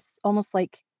to this almost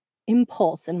like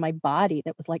impulse in my body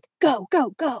that was like, go,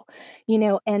 go, go,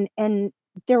 and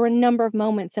there were a number of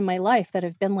moments in my life that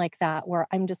have been like that where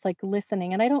I'm just like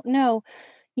listening and I don't know,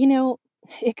 you know,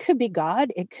 it could be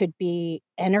God, it could be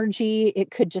energy, it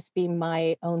could just be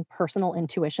my own personal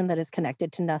intuition that is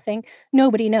connected to nothing.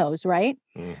 Nobody knows, right?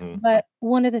 Hmm. But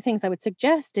one of the things I would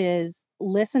suggest is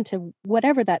listen to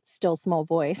whatever that still small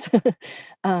voice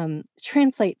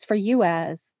translates for you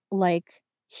as, like,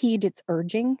 heed its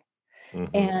urging. Hmm.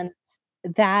 And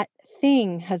that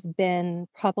thing has been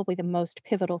probably the most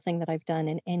pivotal thing that I've done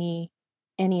in any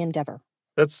endeavor.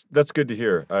 That's good to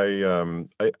hear.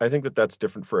 I think that that's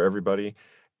different for everybody,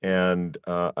 and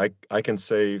I can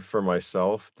say for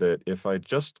myself that if I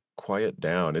just quiet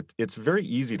down, it's very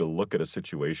easy to look at a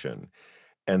situation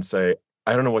and say,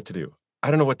 I don't know what to do. I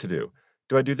don't know what to do.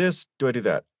 Do I do this? Do I do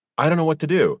that? I don't know what to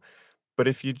do. But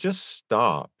if you just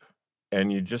stop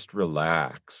and you just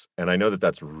relax, and I know that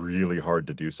that's really hard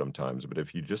to do sometimes, but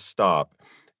if you just stop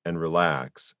and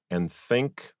relax and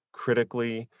think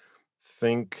critically,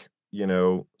 think,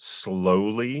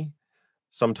 slowly,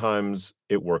 sometimes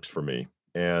it works for me.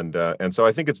 And so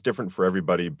I think it's different for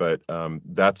everybody, but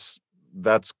that's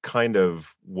kind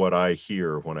of what I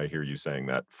hear when I hear you saying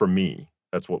that. For me,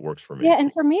 that's what works for me. Yeah,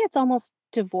 and for me, it's almost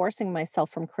divorcing myself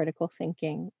from critical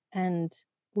thinking and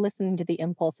listening to the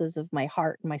impulses of my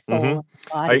heart and my soul Mhm. and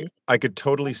my I body. I could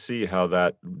totally see how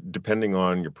that depending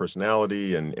on your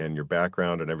personality and your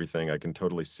background and everything, I can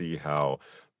totally see how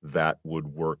that would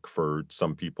work for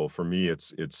some people. For me,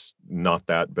 it's not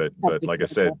that, That'd but be like I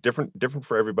critical. said, different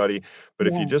for everybody. But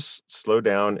if you Yeah. just slow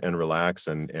down and relax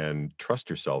and trust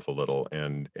yourself a little,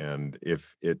 and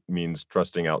if it means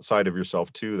trusting outside of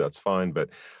yourself too, that's fine. But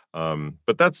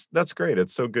that's great.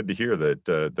 It's so good to hear that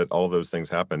that all those things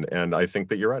happen. And I think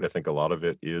that you're right. I think a lot of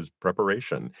it is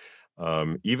preparation.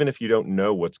 Even if you don't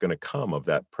know what's going to come of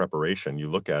that preparation, you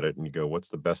look at it and you go, "What's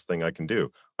the best thing I can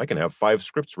do? I can have 5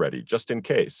 scripts ready just in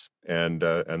case," and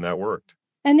that worked.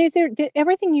 And these are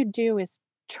everything you do is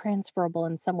transferable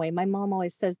in some way. My mom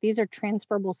always says, "These are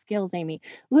transferable skills, Amy.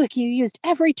 Look, you used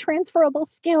every transferable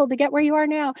skill to get where you are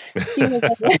now." She was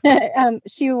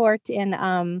she worked in,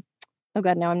 oh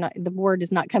god, now I'm not the word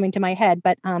is not coming to my head,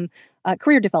 but,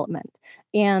 career development.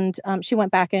 And, she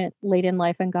went back in late in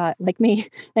life and got like me,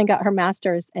 and got her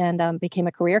master's and, became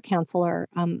a career counselor,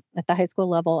 at the high school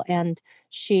level, and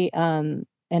she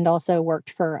and also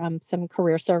worked for, some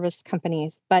career service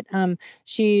companies. But,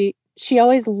 she she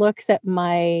always looks at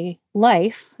my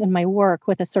life and my work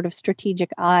with a sort of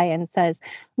strategic eye and says,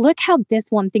 "Look how this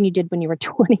one thing you did when you were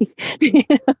 20, you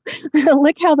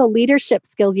look how the leadership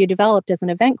skills you developed as an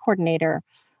event coordinator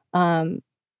um,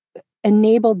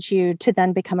 enabled you to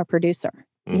then become a producer.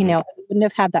 Mm-hmm. You wouldn't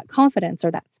have had that confidence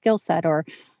or that skill set or,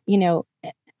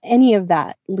 any of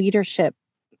that leadership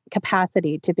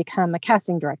capacity to become a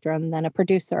casting director and then a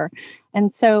producer.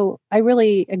 And so I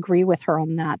really agree with her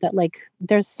on that like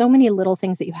there's so many little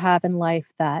things that you have in life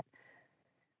that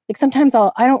like sometimes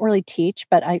I don't really teach,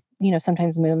 but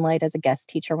sometimes moonlight as a guest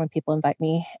teacher when people invite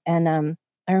me. And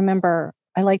I remember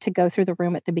I like to go through the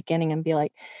room at the beginning and be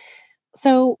like,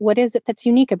 so what is it that's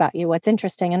unique about you? What's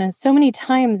interesting? And so many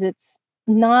times it's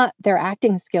not their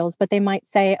acting skills, but they might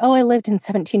say, "Oh, I lived in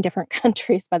 17 different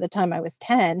countries by the time I was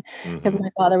 10 because Mm-hmm. my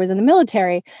father was in the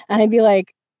military." And I'd be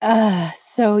like,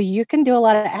 so you can do a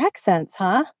lot of accents,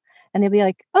 huh?" And they'd be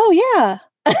like, "Oh, yeah."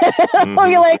 I'll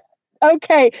be Mm-hmm. like,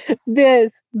 "Okay,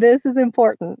 this is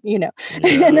important." And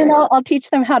Yeah. then I'll teach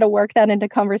them how to work that into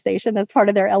conversation as part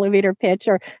of their elevator pitch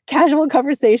or casual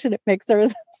conversation at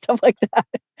mixers, stuff like that.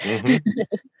 Mm-hmm.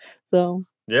 So,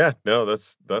 Yeah, no,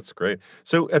 that's great.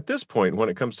 So at this point, when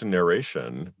it comes to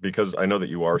narration, because I know that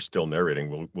you are still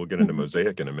narrating, we'll get into mhm.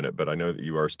 Mosaic in a minute, but I know that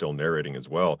you are still narrating as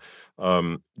well.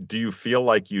 Do you feel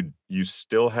like you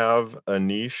still have a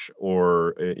niche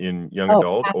or in young Oh,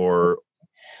 adult absolutely. or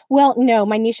Well, no,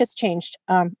 my niche has changed,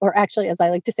 or actually, as I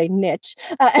like to say, niche,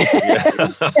 yeah.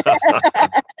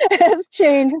 has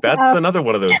changed, That's another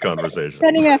one of those conversations.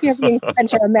 depending on if you're being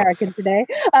French or American today.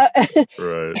 Uh,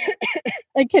 Right.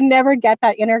 I can never get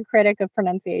that inner critic of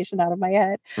pronunciation out of my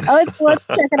head. Let's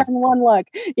check it on one look.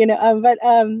 But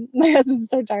my husband's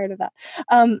so tired of that.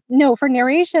 No, for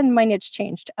narration, my niche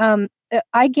changed.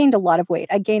 I gained a lot of weight.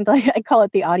 I gained like I call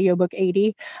it the audiobook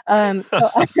 80. So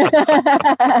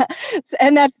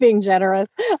and that's being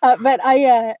generous. But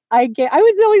I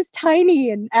was always tiny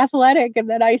and athletic, and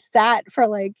then I sat for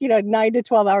like 9 to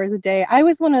 12 hours a day. I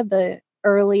was one of the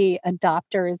early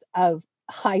adopters of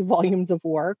high volumes of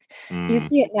work. You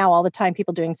Mm, see it now all the time,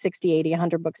 people doing 60, 80,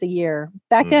 100 books a year.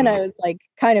 Back then, mhm, I was, like,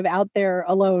 kind of out there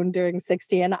alone doing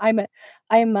 60, and I'm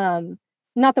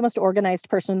not the most organized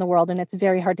person in the world, and it's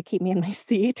very hard to keep me in my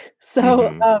seat.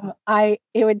 So, mhm, I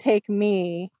it would take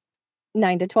me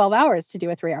 9 to 12 hours to do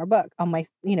a 3-hour book on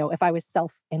if I was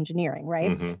self-engineering,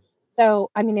 right? mhm, So,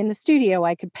 I mean, in the studio,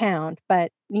 I could pound,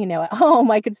 but, at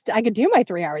home, I could do my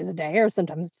 3 hours a day or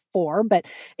sometimes 4, but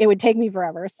it would take me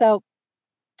forever.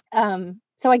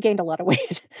 So I gained a lot of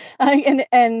weight.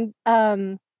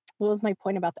 What was my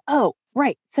point about that? Oh,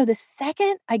 right. So the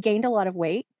second I gained a lot of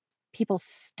weight, people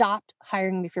stopped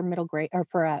hiring me for middle grade or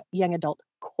for a young adult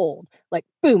cold. Like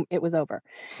boom, it was over.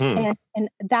 hmm, And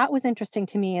that was interesting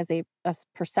to me as a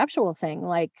perceptual thing.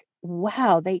 Like,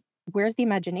 wow, where's the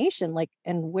imagination? Like,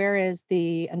 and where is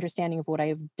the understanding of what I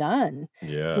have done?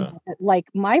 yeah, Like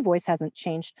my voice hasn't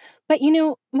changed, but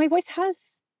my voice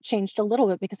has changed a little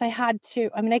bit because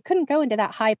I mean, I couldn't go into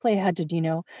that high play. I had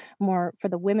to, more for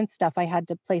the women's stuff, I had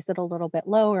to place it a little bit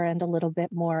lower and a little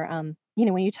bit more,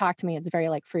 when you talk to me, it's very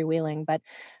like freewheeling, but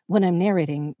when I'm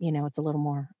narrating, it's a little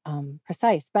more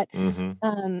precise. mhm.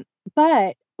 Um,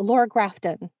 but Laura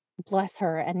Grafton, bless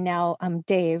her, and now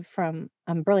Dave from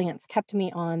Brilliance kept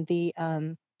me on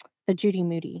the Judy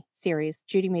Moody series,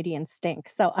 Judy Moody and Stink.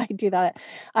 So I do that.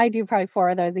 I do probably 4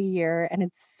 of those a year, and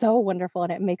it's so wonderful,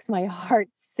 and it makes my heart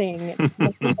sing. It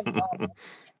makes me so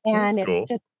That's and it's cool.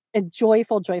 just a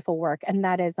joyful, joyful work, and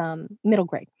that is, middle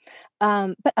grade.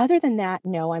 But other than that,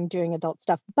 no, I'm doing adult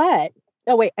stuff, but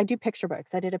oh, wait, I do picture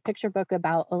books. I did a picture book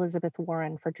about Elizabeth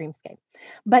Warren for Dreamscape.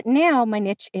 But now my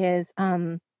niche is,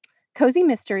 cozy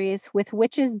mysteries with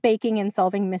witches baking and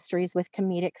solving mysteries with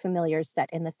comedic familiars set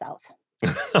in the South.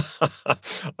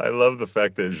 I love the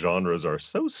fact that genres are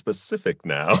so specific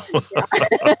now. Yeah.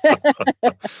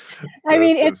 I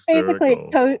mean, That's it's basically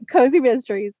hysterical. cozy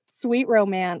mysteries, sweet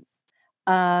romance,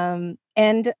 and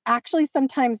actually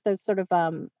sometimes those sort of,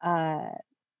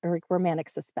 like romantic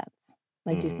suspense.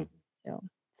 I do some Mhm. too.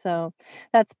 So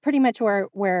that's pretty much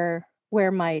where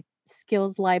my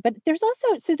skills lie. But there's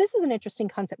also so this is an interesting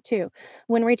concept too.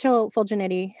 When Rachel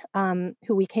Fulgenetti,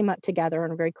 who we came up together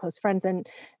and are very close friends, and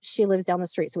she lives down the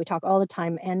street, so we talk all the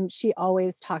time, and she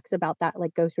always talks about that,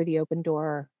 like, go through the open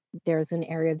door. There's an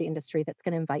area of the industry that's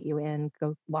gonna invite you in,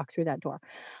 go walk through that door.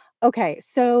 Okay,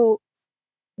 so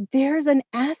there's an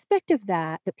aspect of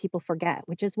that people forget,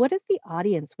 which is what does the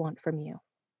audience want from you?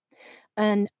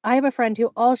 And I have a friend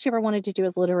who all she ever wanted to do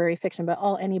is literary fiction, but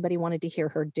all anybody wanted to hear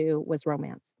her do was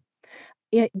romance.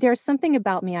 There's something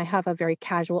about me, I have a very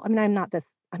casual I mean, I'm not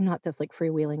this like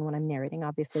freewheeling when I'm narrating,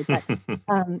 obviously, but,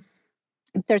 um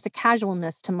there's a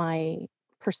casualness to my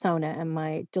persona and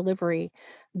my delivery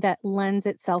that lends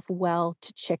itself well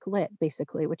to chick lit,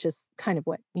 basically, which is kind of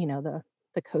what,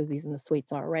 the cozies and the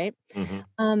sweets are, right? Hmm.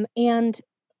 And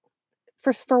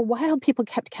for a while, people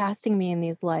kept casting me in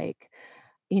these, like,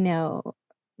 you know,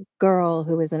 girl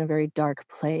who was in a very dark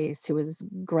place, who was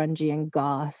grungy and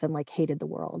goth and, like, hated the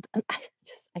world, and I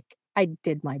just, like, I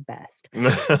did my best.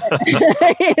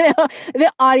 You know,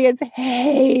 the audience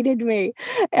hated me,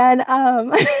 and,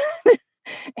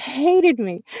 hated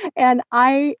me, and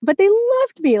but they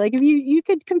loved me. Like, if you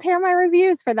could compare my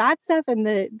reviews for that stuff and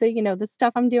the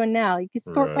stuff I'm doing now, you could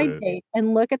sort by Right. date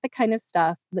and look at the kind of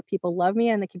stuff that people love me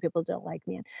and the people don't like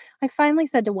me, and I finally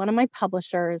said to one of my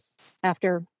publishers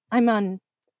after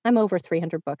I'm over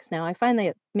 300 books now. I finally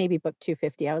at maybe book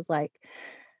 250, I was like,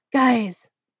 "Guys,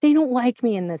 they don't like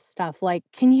me in this stuff. Like,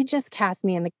 can you just cast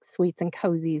me in the sweets and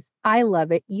cozies? I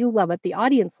love it. You love it. The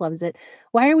audience loves it.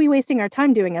 Why are we wasting our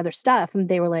time doing other stuff?" And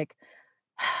they were like,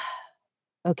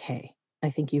 "Okay, I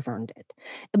think you've earned it."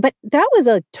 But that was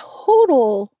a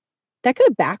total that could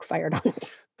have backfired on me.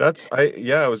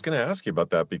 Yeah, I was gonna ask you about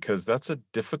that because that's a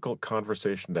difficult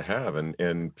conversation to have,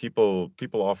 and people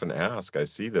often ask, I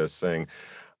see this saying,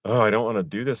 "Oh, I don't wanna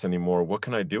do this anymore. What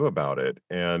can I do about it?"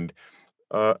 And,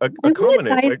 I a wouldn't common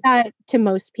advise that to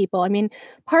most people. I mean,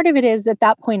 part of it is at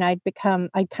that point I'd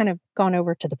kind of gone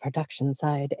over to the production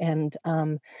side, and,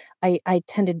 I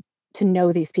tended to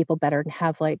know these people better and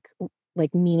have, like,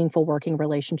 meaningful working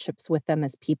relationships with them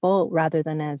as people rather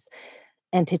than as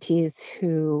entities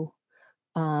who,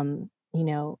 you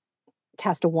know,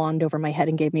 cast a wand over my head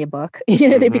and gave me a book.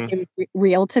 They Mhm, became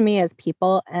real to me as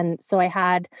people, and so I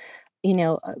had,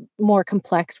 a more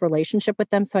complex relationship with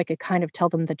them so I could kind of tell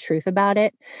them the truth about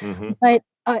it. mhm. But,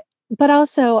 but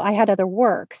also I had other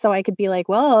work, so I could be like,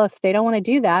 "Well, if they don't wanna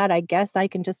do that, I guess I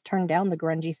can just turn down the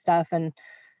grungy stuff and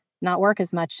not work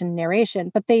as much in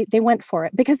narration." But they went for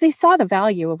it because they saw the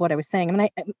value of what I was saying. I mean,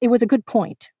 it was a good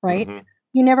point, right? Mhm.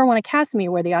 You never wanna cast me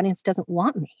where the audience doesn't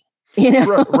want me, you know?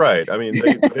 Right, I mean,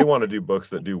 they wanna do books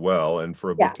that do well, and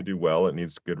for a book Yeah, to do well, it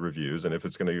needs good reviews, and if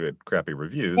it's gonna get crappy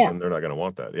reviews, yeah. then they're not gonna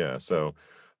want that, yeah, so,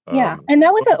 Yeah, and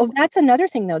well that's another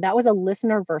thing though, that was a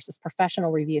listener versus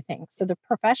professional review thing. So the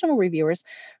professional reviewers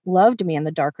loved me and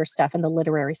the darker stuff and the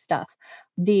literary stuff.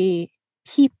 The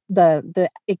the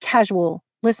a casual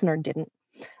listener didn't.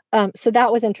 So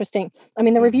that was interesting. I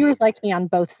mean, the mhm, reviewers liked me on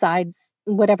both sides.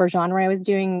 Whatever genre I was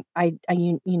doing,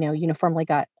 uniformly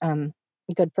got,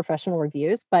 good professional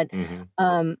reviews, mhm,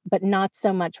 but not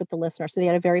so much with the listener. So they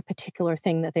had a very particular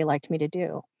thing that they liked me to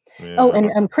do. Oh,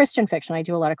 yeah, and, Christian fiction, I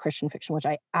do a lot of Christian fiction, which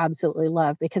I absolutely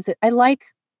love because I like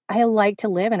to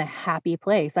live in a happy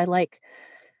place. I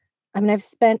mean, I've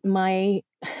spent my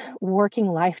working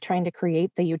life trying to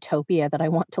create the utopia that I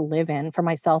want to live in for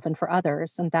myself and for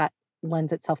others, and that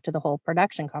lends itself to the whole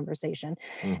production conversation.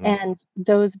 mhm. And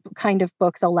those kind of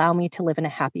books allow me to live in a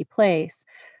happy place.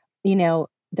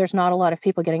 There's not a lot of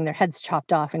people getting their heads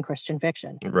chopped off in Christian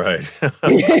fiction. Right.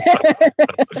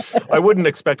 I wouldn't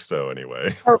expect so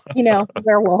anyway. Or,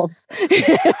 werewolves.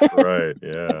 Right,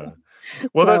 yeah.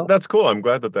 Well, So that's cool. I'm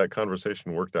glad that that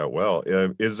conversation worked out well.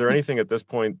 Is there anything at this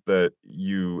point that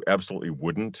you absolutely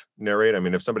wouldn't narrate? I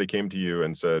mean, if somebody came to you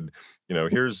and said,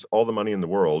 "Here's all the money in the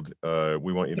world.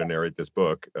 We want you to narrate this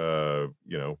book,"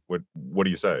 what do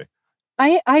you say?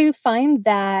 I find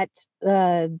that,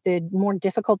 the more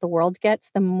difficult the world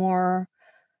gets, the more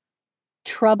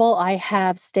trouble I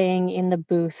have staying in the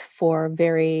booth for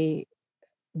very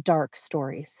dark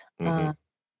stories. Mhm,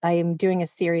 I am doing a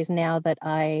series now that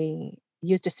I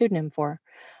used a pseudonym for,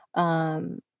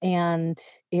 and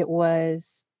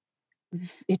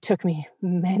it took me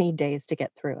many days to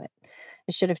get through it.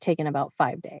 It should have taken about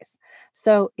 5 days.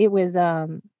 So, it was,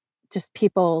 just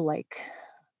people, like,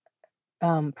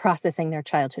 processing their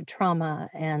childhood trauma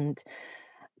and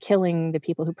killing the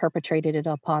people who perpetrated it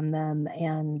upon them,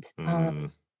 and,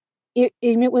 mm, it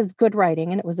was good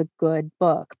writing, and it was a good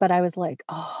book, but I was like,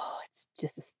 "Oh, it's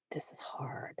just this is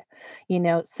hard," you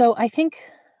know? So, I think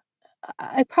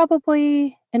I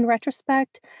probably, in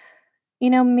retrospect,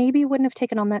 maybe wouldn't have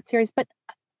taken on that series, but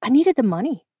I needed the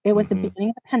money. It was the mhm. beginning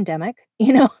of the pandemic,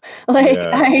 you know? Like,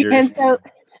 Yeah, I you're and so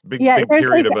big yeah, big there's,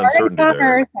 period like, of uncertainty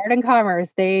there. art and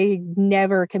commerce, they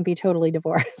never can be totally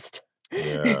divorced.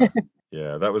 Yeah.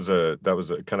 Yeah, that was a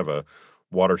kind of a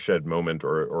watershed moment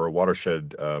or a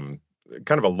watershed,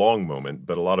 kind of a long moment,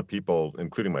 but a lot of people,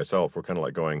 including myself, were kinda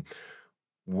like going,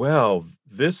 "Well,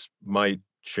 this might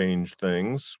change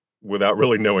things," without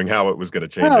really knowing how it was gonna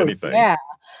change Oh, anything. yeah.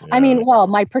 I Yeah. mean, well,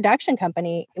 my production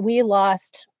company, we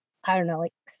lost, I don't know,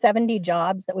 like 70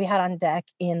 jobs that we had on deck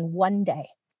in 1 day.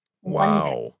 1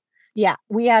 day. Wow. Yeah,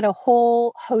 we had a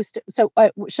whole host. So,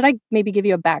 should I maybe give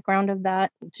you a background of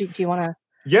that? Do you wanna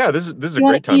Yeah, this is a you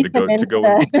wanna great time ease them into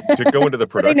to go into the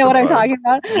so they know production what I'm side. talking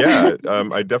about? Yeah,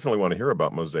 I definitely wanna hear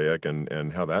about Mosaic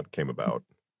and how that came about.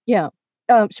 Yeah.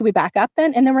 Should we back up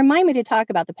then? And then remind me to talk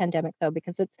about the pandemic though,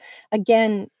 because it's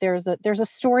again, there's a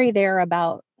story there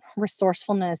about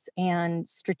resourcefulness and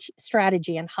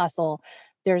strategy and hustle.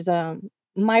 There's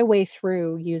my way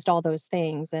through used all those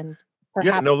things and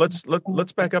Yeah, perhaps no, let's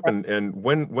back up and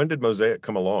when did Mosaic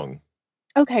come along?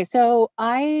 okay, so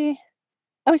I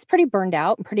was pretty burned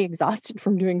out and pretty exhausted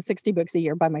from doing 60 books a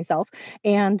year by myself.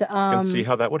 And Can see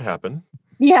how that would happen.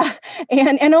 yeah,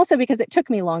 and also because it took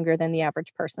me longer than the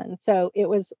average person. So it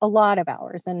was a lot of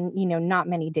hours and, not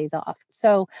many days off.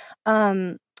 So,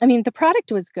 I mean, the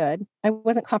product was good. I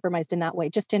wasn't compromised in that way,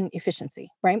 just in efficiency,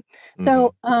 right? Mhm.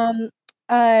 So,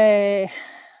 I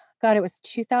God, it was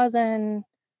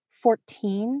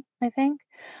 2014, I think.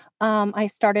 I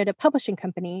started a publishing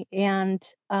company and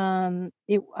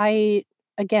I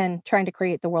again trying to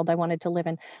create the world I wanted to live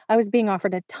in. I was being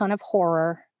offered a ton of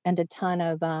horror and a ton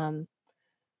of I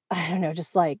don't know,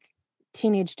 just like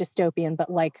teenage dystopian, but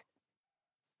like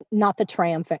not the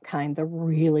triumphant kind, the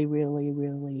really, really,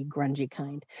 really grungy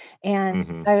kind. And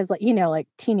Mhm. I was like, like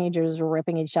teenagers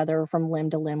ripping each other from limb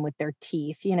to limb with their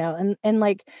teeth, and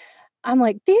like I'm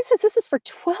like, this is for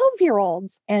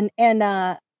 12-year-olds. And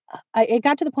it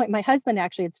got to the point my husband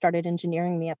actually had started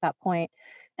engineering me at that point,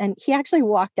 and he actually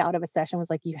walked out of a session, was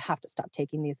like, "You have to stop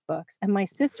taking these books." And my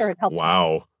sister had helped.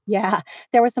 Wow. Yeah,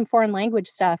 there was some foreign language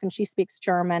stuff, and she speaks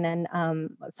German and,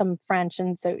 some French,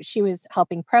 and so she was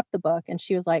helping prep the book, and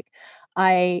she was like,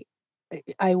 "I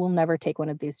I will never take one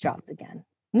of these jobs again."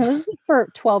 Now this is for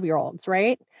 12-year-olds,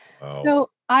 right? Wow. So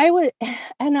I would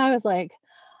and I was like,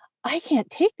 "I can't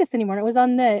take this anymore." And it was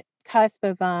on the cusp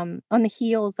of, on the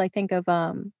heels, I think, of,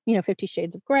 50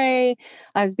 Shades of Grey.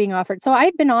 I was being offered so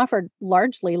I'd been offered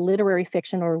largely literary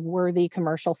fiction or worthy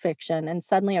commercial fiction, and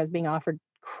suddenly I was being offered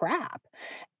crap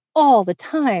all the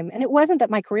time, and it wasn't that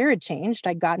my career had changed.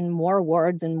 I'd gotten more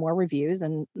awards and more reviews,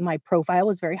 and my profile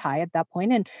was very high at that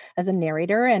point and as a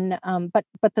narrator, and, but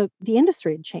the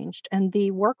industry had changed, and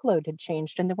the workload had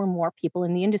changed, and there were more people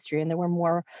in the industry, and there were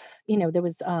more there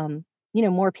was,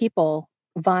 more people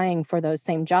vying for those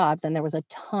same jobs, and there was a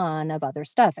ton of other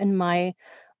stuff, and my,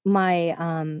 my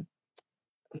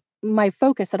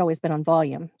focus had always been on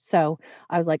volume. So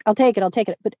I was like, I'll take it, I'll take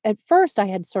it. But at first I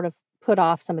had sort of put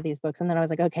off some of these books and then I was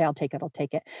like, okay, I'll take it, I'll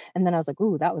take it. And then I was like,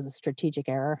 ooh, that was a strategic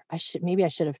error. I should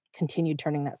have continued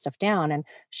turning that stuff down. And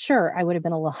sure, I would have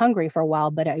been a little hungry for a while,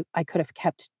 but I could have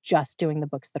kept just doing the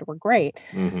books that were great.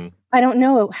 Mhm. I don't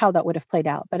know how that would have played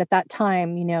out, but at that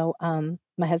time,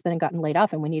 my husband had gotten laid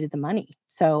off and we needed the money.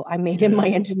 So I made him my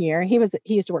Yeah. engineer. He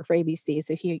used to work for ABC,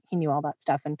 so he knew all that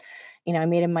stuff. And, I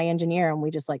made him my engineer and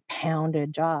we just like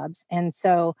pounded jobs. And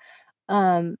so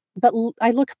I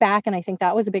look back and I think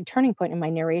that was a big turning point in my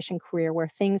narration career where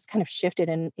things kind of shifted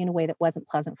in a way that wasn't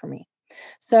pleasant for me.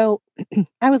 So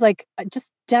I was like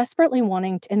just desperately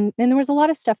wanting to, and there was a lot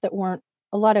of stuff that weren't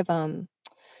a lot of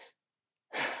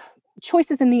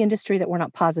choices in the industry that were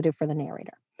not positive for the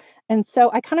narrator. And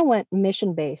so I kind of went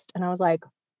mission based and I was like,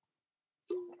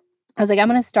 I'm going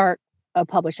to start a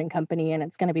publishing company and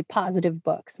it's going to be positive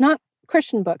books, not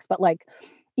Christian books, but like,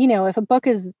 if a book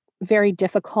is very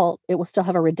difficult, it will still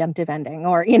have a redemptive ending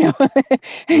or, Mhm.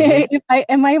 if I,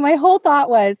 and my whole thought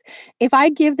was if I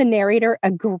give the narrator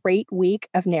a great week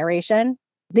of narration,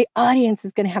 the audience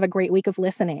is going to have a great week of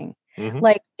listening. Mhm.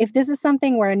 Like if this is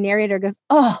something where a narrator goes,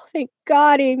 "Oh, thank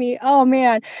God, Amy. Oh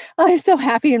man, I'm so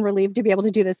happy and relieved to be able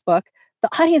to do this book." The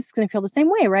audience is gonna feel the same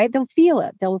way, right? They'll feel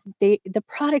it. The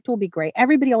product will be great.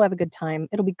 Everybody will have a good time.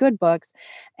 It'll be good books.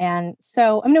 And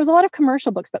so, I mean, it was a lot of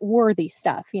commercial books, but worthy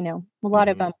stuff, a lot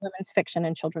of, Mhm. women's fiction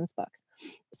and children's books.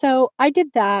 So, I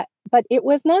did that, but it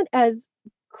was not as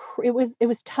it was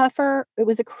tougher. It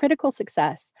was a critical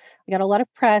success. We got a lot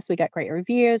of press, we got great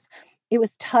reviews. It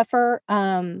was tougher,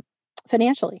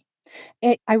 financially.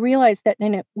 I realized that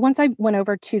once I went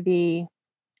over to the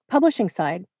publishing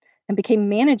side and became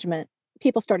management,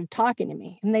 people started talking to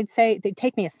me and they'd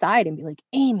take me aside and be like,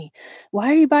 Amy, why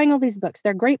are you buying all these books?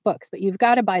 They're great books, but you've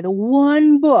got to buy the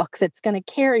one book that's going to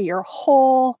carry your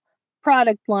whole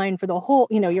product line for the whole,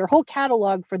 your whole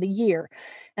catalog for the year.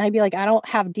 And I'd be like, I don't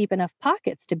have deep enough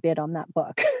pockets to bid on that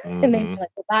book. And they'd be Mhm. like,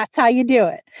 well, that's how you do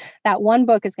it. That one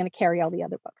book is going to carry all the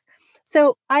other books.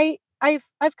 So I've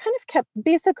kind of kept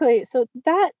basically so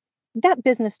that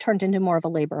business turned into more of a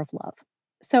labor of love.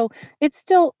 So it's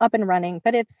still up and running,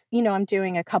 but it's, I'm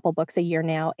doing a couple books a year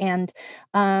now. And,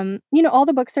 all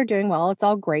the books are doing well. It's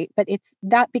all great, but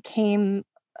that became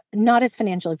not as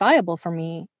financially viable for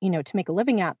me, to make a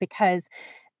living at, because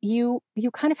you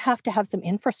kind of have to have some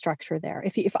infrastructure there.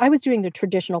 If I was doing the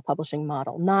traditional publishing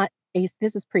model, not ACE,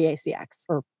 this is pre-ACX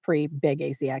or pre-big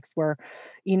ACX, where,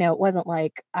 it wasn't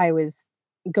like I was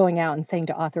going out and saying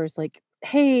to authors like,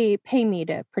 "Hey, pay me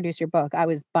to produce your book." I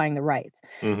was buying the rights.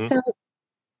 Hmm.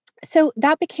 So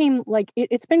that became like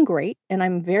it's been great, and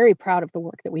I'm very proud of the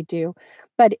work that we do,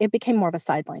 but it became more of a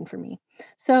sideline for me.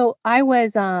 So I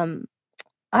was I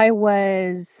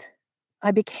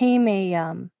became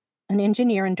an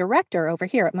engineer and director over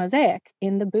here at Mosaic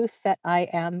in the booth that I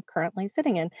am currently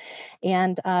sitting in.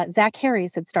 And Zach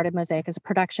Harries had started Mosaic as a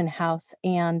production house,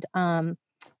 and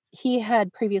he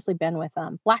had previously been with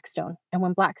Blackstone. And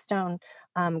when Blackstone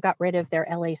got rid of their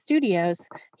LA studios,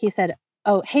 he said,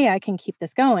 "Oh, hey, I can keep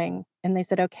this going." And they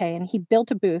said, "Okay." And he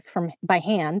built a booth from by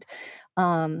hand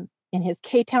in his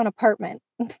K Town apartment,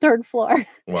 third floor,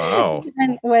 Wow.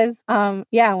 and was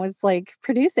like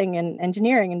producing and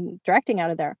engineering and directing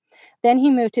out of there. Then he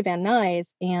moved to Van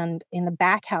Nuys, and in the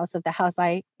back house of the house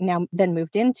I now then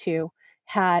moved into,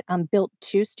 had built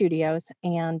two studios,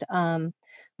 and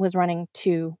was running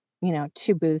two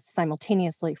booths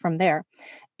simultaneously from there.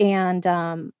 And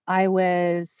I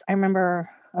remember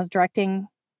I was directing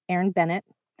Aaron Bennett,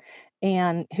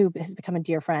 and who has become a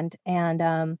dear friend.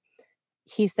 And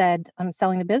he said, "I'm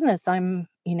selling the business. I'm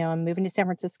moving to San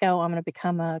Francisco. I'm going to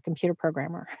become a computer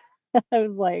programmer." I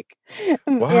was like,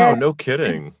 Wow, Aaron, no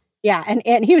kidding. yeah,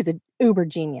 and he was an uber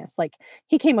genius. Like,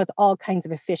 he came with all kinds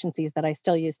of efficiencies that I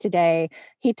still use today.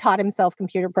 He taught himself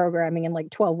computer programming in, like,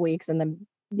 12 weeks, and then,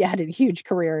 yeah, had a huge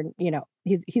career, and,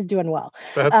 he's doing well.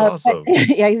 That's But awesome.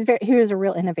 yeah, he was a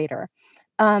real innovator,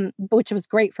 which was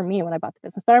great for me when I bought the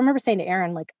business. But I remember saying to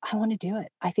Aaron, like, "I wanna do it.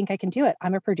 I think I can do it.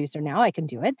 I'm a producer now, I can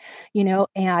do it,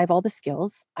 and I have all the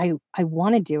skills. I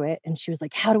wanna do it." And she was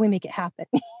like, "How do we make it happen?"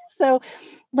 So,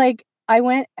 like, I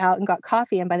went out and got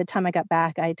coffee, and by the time I got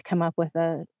back, I had come up with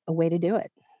a way to do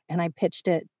it, and I pitched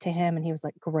it to him, and he was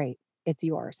like, "Great, it's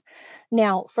yours."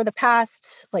 Now, for the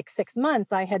past, like, 6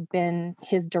 months, I had been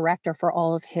his director for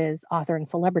all of his author and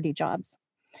celebrity jobs,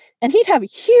 and he'd have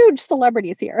huge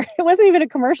celebrities here. It wasn't even a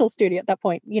commercial studio at that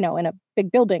point, in a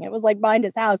big building. It was, like, behind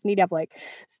his house, and he'd have, like,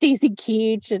 Stacy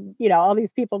Keach and, all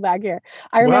these people back here.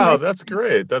 I remember Wow, that's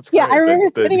great. That's Yeah, I great remember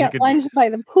that sitting he at could. lunch by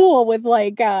the pool with,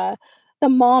 like, the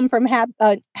mom from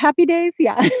Happy Days?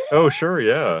 Yeah. Oh, sure,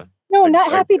 yeah. No, I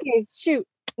not I Happy Days, shoot.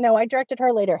 No, I directed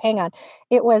her later, hang on.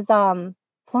 It was,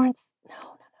 Florence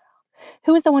no,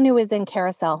 who was the one who was in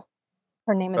Carousel?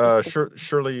 Her name is escaping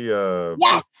Shirley,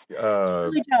 Yes!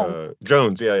 Shirley Jones.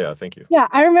 Jones, yeah, yeah, thank you. Yeah,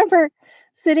 I remember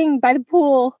sitting by the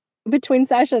pool between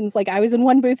sessions, like, I was in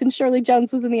one booth and Shirley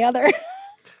Jones was in the other, and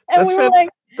That's we were fan like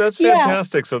that's yeah.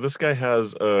 fantastic. So this guy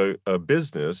has a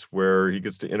business where he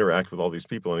gets to interact with all these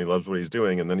people, and he loves what he's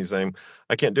doing, and then he's saying,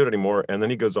 "I can't do it anymore," and then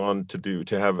he goes on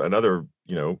to have another,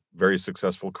 very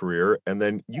successful career, and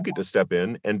then you get to step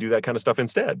in and do that kinda stuff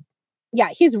instead. Yeah,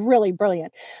 he's really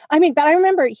brilliant. I mean, but I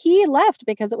remember he left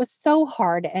because it was so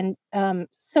hard and,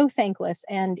 so thankless,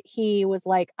 and he was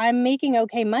like, "I'm making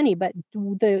okay money, but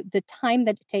the time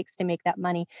that it takes to make that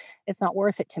money, it's not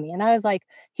worth it to me." And I was like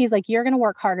he's like, "You're gonna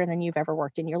work harder than you've ever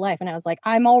worked in your life." And I was like,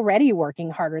 "I'm already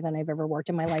working harder than I've ever worked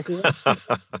in my life."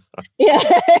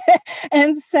 Yeah.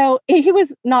 And so he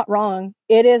was not wrong.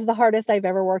 It is the hardest I've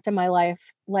ever worked in my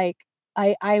life. Like,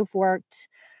 I've worked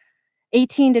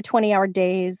 18 to 20-hour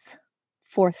days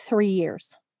for 3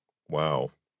 years.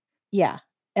 Wow. Yeah,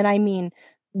 and I mean,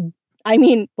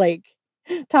 like,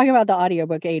 talk about the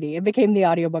audiobook 80, it became the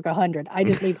audiobook 100. I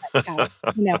didn't leave that couch,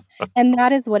 and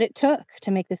that is what it took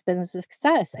to make this business a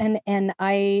success, and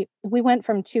we went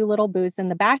from 2 little booths in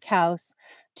the back house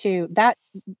to that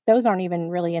those aren't even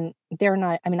really in they're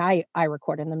not I mean, I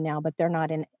record in them now, but they're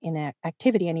not in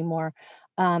activity anymore.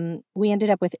 We ended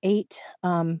up with 8,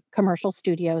 commercial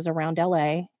studios around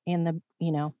LA in the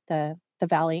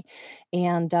valley,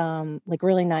 and, like,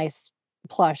 really nice,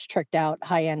 plush, tricked out,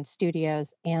 high-end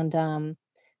studios, and,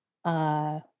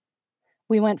 uh,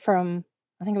 we went from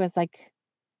I think it was, like,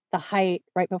 the height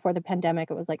right before the pandemic,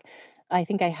 it was, like I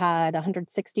think I had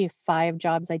 165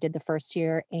 jobs I did the 1st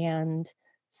year, and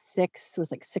 6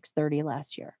 was, like, 630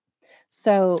 last year.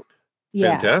 So,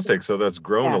 yeah, Fantastic. So that's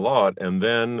grown a yeah, lot, and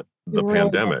then we the really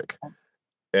did. pandemic.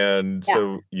 And Yeah.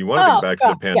 so you wanted to go Oh, back to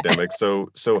the god, yeah. pandemic. So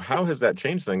how has that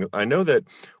changed things? I know that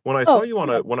Oh,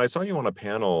 huge. when I saw you on a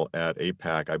panel at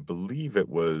APAC, I believe it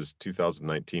was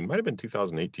 2019, might have been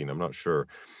 2018, I'm not sure.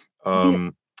 I think it's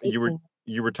Um, you were 18.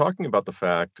 you were talking about the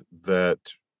fact that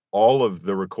all of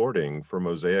the recording for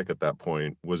Mosaic at that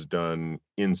point was done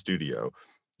in studio.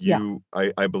 Yeah.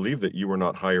 I believe that you were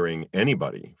not hiring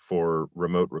anybody for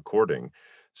remote recording.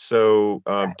 So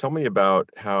tell me about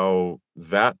how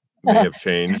that may have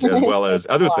changed, as well as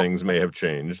other things may have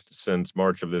changed since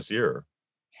March of this year.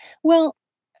 Well,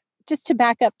 just to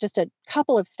back up just a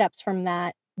couple of steps from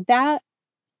that, that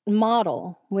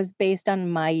model was based on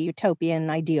my utopian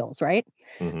ideals, right?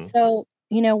 Hmm. So,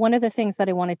 one of the things that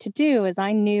I wanted to do is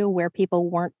I knew where people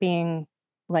weren't being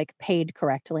like paid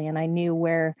correctly, and I knew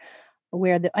where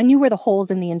the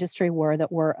holes in the industry were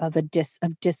that were of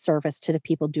disservice to the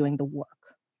people doing the work.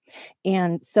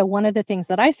 And so one of the things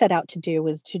that I set out to do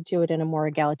was to do it in a more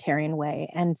egalitarian way.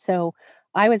 And so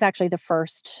I was actually the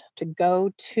first to go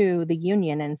to the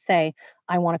union and say,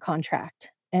 I want a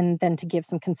contract. And then to give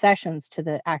some concessions to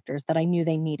the actors that I knew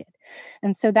they needed.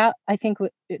 And so that I think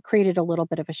it created a little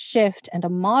bit of a shift and a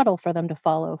model for them to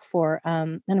follow for,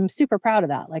 and I'm super proud of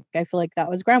that. Like, I feel like that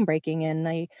was groundbreaking and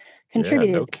I Yeah, no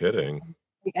contributed. kidding.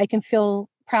 I can feel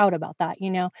proud about that,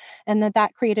 and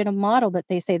that created a model that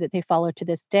they say that they follow to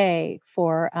this day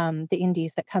for, the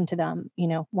indies that come to them,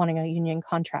 wanting a union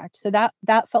contract. So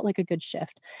that felt like a good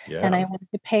shift, and I Yeah.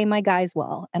 wanted to pay my guys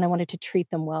well, and I wanted to treat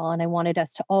them well, and I wanted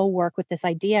us to all work with this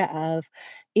idea of,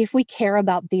 if we care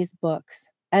about these books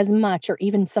as much or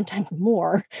even sometimes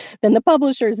more than the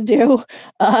publishers do,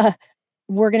 uh,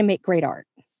 we're gonna make great art.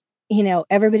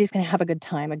 Everybody's gonna have a good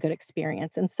time, a good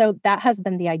experience, and so that has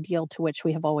been the ideal to which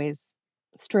we have always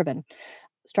striven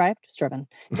striven,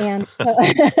 and so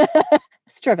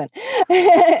striven.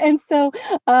 And so,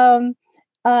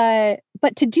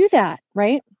 but to do that,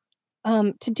 right?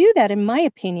 To do that, in my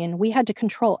opinion, we had to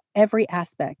control every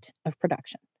aspect of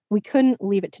production. We couldn't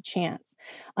leave it to chance.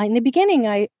 In the beginning,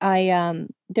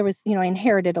 there was, I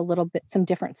inherited a little bit, some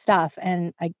different stuff,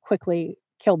 and I quickly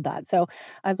killed that. So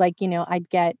I was like, I'd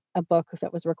get a book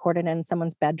that was recorded in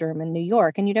someone's bedroom in New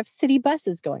York, and you'd have city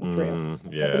buses going through.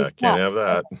 Nobody Yeah, can't stopped. have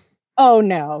that. Oh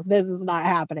no, this is not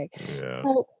happening. Yeah.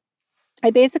 So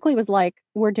I basically was like,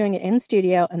 "We're doing it in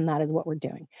studio, and that is what we're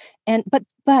doing." And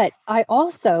but I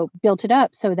also built it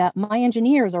up so that my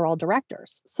engineers are all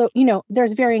directors. So,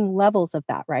 there's varying levels of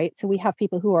that, right? So we have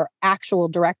people who are actual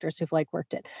directors who've, like,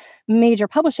 worked at major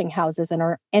publishing houses and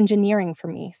are engineering for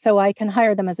me. So I can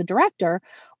hire them as a director,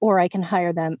 or I can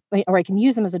hire them or I can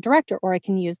use them as a director, or I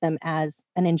can use them as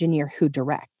an engineer who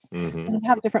directs. So Hmm. we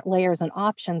have different layers and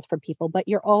options for people, but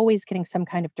you're always getting some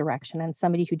kind of direction and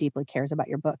somebody who deeply cares about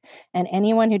your book, and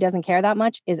anyone who doesn't care that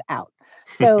much is out.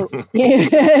 So,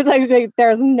 it's like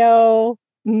there's no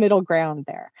middle ground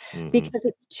there Hmm. because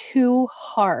it's too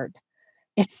hard.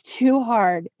 It's too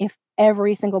hard if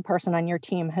every single person on your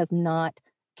team has not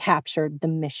captured the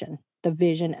mission, the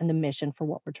vision and the mission for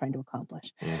what we're trying to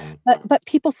accomplish. Hmm. But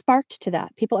people sparked to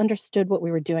that. People understood what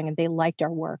we were doing and they liked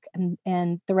our work,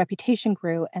 and the reputation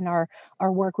grew, and our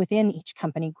work within each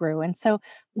company grew. And so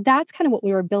that's kind of what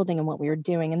we were building and what we were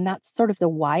doing. And that's sort of the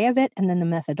why of it and then the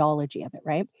methodology of it,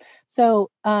 right? So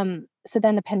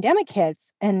then the pandemic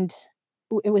hits and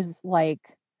it was like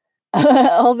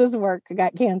all this work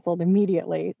got canceled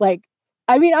immediately. Like,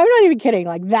 I mean, I'm not even kidding,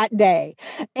 like that day.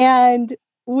 And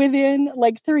within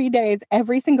like 3 days,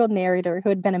 every single narrator who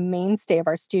had been a mainstay of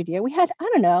our studio, we had, I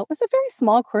don't know, it was a very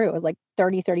small crew. It was like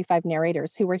 30, 35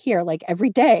 narrators who were here like every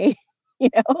day, you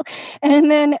know? And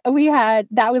then we had,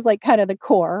 that was like kind of the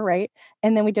core, right?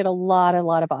 And then we did a lot of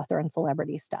author and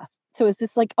celebrity stuff. So it was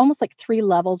this like almost like 3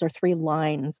 levels or 3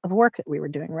 lines of work that we were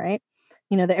doing, right?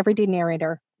 The everyday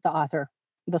narrator, the author,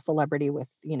 the celebrity with,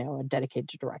 a dedicated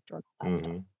director and all that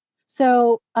stuff. Hmm.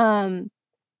 So,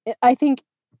 I think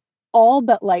all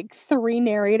but, like, 3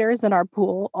 narrators in our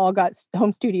pool all got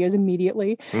home studios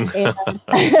immediately, and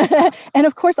and,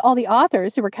 of course, all the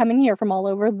authors who were coming here from all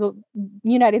over the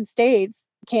United States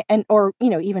can and or,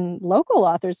 even local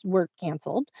authors were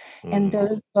canceled, and Hmm.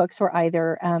 those books were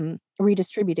either,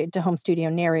 redistributed to home studio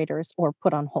narrators or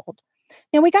put on hold.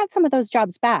 Now, we got some of those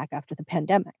jobs back after the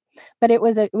pandemic, but it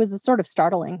was a sort of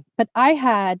startling. But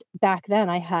back then,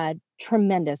 I had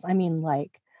tremendous, I mean,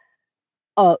 like,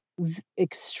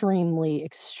 extremely,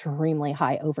 extremely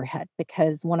high overhead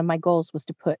because one of my goals was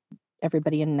to put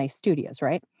everybody in nice studios,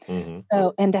 right? Hmm.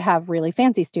 So and to have really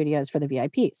fancy studios for the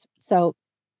VIPs. So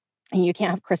and you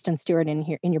can't have Kristen Stewart in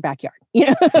here in your backyard,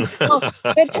 Well,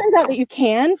 it turns out that you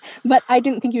can, but I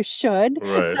didn't think you should.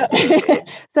 Right. So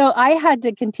so I had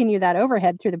to continue that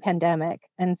overhead through the pandemic,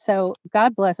 and so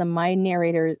God bless 'em, my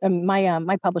narrator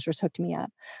my publishers hooked me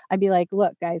up. I'd be like,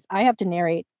 "Look, guys, I have to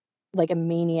narrate like a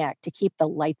maniac to keep the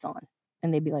lights on."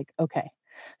 And they'd be like, "Okay."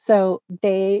 So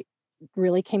they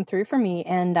really came through for me,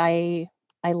 and I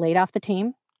laid off the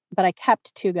team, but I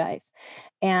kept 2 guys,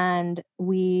 and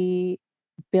we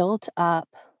built up,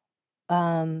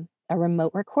 a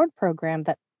remote record program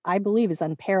that I believe is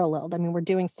unparalleled. I mean, we're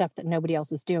doing stuff that nobody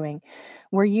else is doing.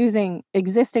 We're using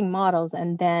existing models,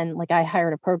 and then, like, I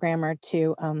hired a programmer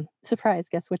to, surprise,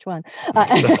 guess which one?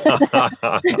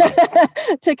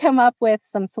 To come up with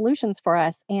some solutions for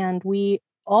us, and we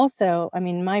also, I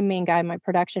mean, my main guy, my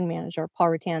production manager, Paul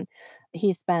Rutan,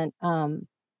 he spent,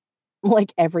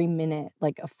 like, every minute,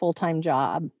 like, a full-time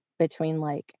job between,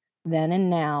 like, then and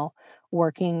now,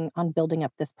 working on building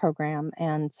up this program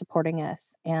and supporting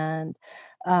us, and,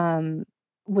 um,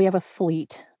 we have a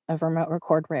fleet of remote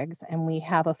record rigs, and we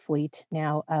have a fleet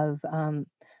now of,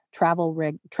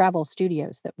 travel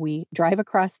studios that we drive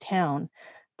across town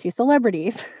to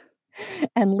celebrities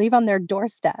and leave on their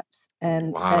doorsteps,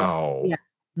 and, Wow. yeah.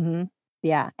 Mhm.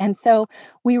 Yeah, and so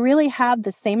we really have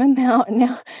the same amount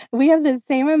now we have the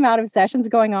same amount of sessions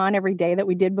going on every day that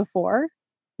we did before,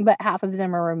 but half of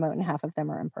them are remote and half of them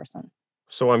are in person.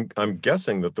 So I'm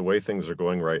guessing that the way things are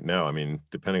going right now, I mean,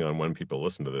 depending on when people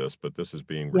listen to this, but this is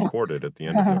being Yeah. recorded at the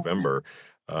end of November.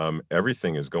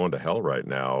 Everything is going to hell right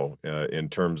now in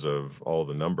terms of all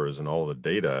the numbers and all the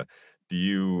data. Do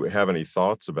you have any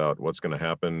thoughts about what's going to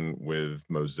happen with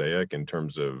Mosaic in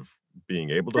terms of being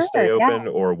able to stay Sure, yeah. open,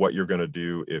 or what you're going to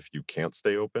do if you can't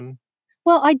stay open?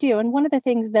 Well, I do, and one of the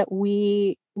things that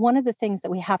we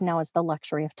have now is the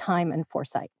luxury of time and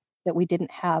foresight that we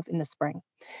didn't have in the spring,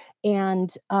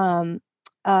 and,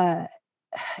 uh,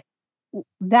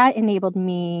 that enabled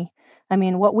me. I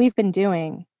mean, what we've been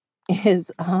doing is,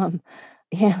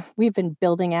 yeah, we've been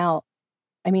building out.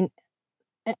 I mean,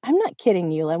 I'm not kidding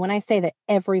you, like, when I say that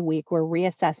every week we're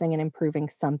reassessing and improving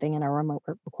something in our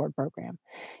record program.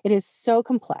 It is so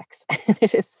complex, and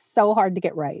it is so hard to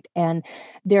get right, and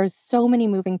there's so many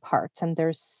moving parts, and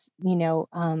there's,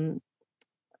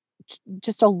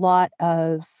 just a lot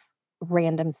of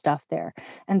random stuff there,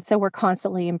 and so we're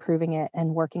constantly improving it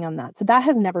and working on that. So that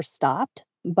has never stopped,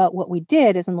 but what we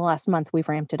did is in the last month, we've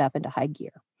ramped it up into high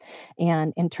gear,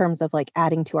 and in terms of, like,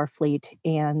 adding to our fleet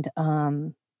and,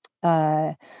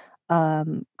 uh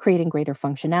creating greater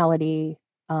functionality,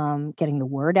 getting the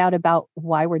word out about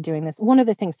why we're doing this. One of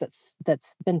the things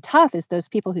that's been tough is those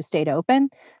people who stayed open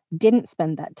didn't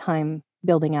spend that time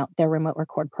building out their remote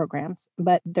record programs,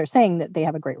 but they're saying that they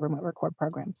have a great remote record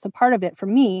program. So part of it for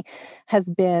me has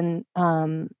been,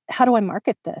 how do I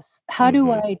market this? Hmm.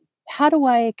 How do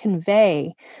I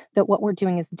convey that what we're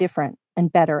doing is different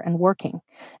and better and working?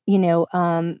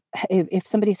 If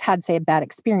somebody's had, say, a bad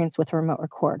experience with a remote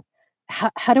record,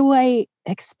 how do I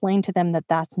explain to them that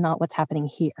that's not what's happening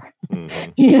here? Hmm.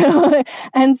 You know?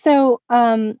 And so,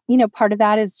 part of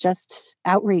that is just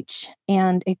outreach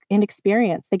and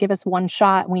experience. They give us one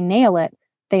shot, we nail it,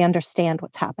 they understand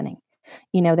what's happening.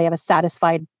 They have a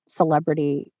satisfied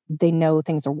celebrity, they know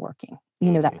things are working,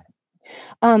 that.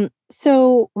 Hmm.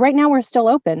 So right now we're still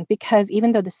open because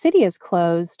even though the city is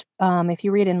closed, if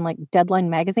you read in, like, Deadline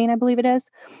magazine, I believe it is,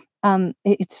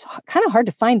 it's kind of hard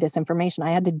to find this information.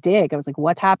 I had to dig. I was like,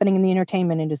 what's happening in the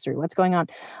entertainment industry? What's going on?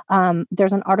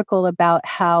 There's an article about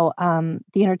how,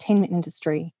 the entertainment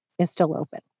industry is still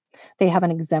open. They have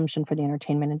an exemption for the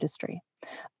entertainment industry,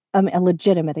 a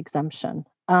legitimate exemption.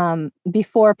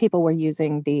 Before, people were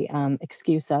using the,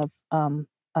 excuse of,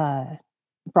 uh,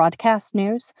 broadcast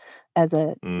news as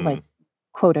a, like, Mm.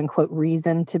 quote unquote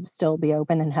reason to still be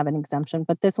open and have an exemption,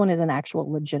 but this one is an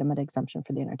actual legitimate exemption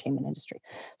for the entertainment industry.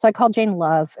 So I called Jane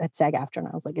Love at SAG-AFTRA and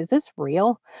I was like, "Is this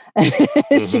real?"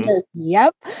 She Hmm. goes,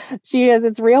 "Yep." She goes,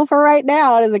 "It's real for right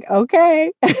now." And I was like,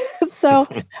 "Okay." So,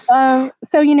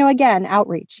 again,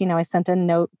 outreach. I sent a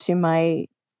note to my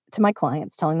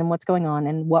clients telling them what's going on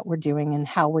and what we're doing and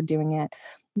how we're doing it.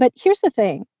 But here's the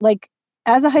thing, like,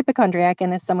 as a hypochondriac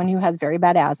and as someone who has very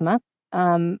bad asthma,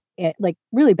 like,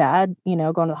 really bad, going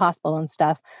to the hospital and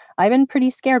stuff, I've been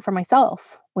pretty scared for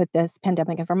myself with this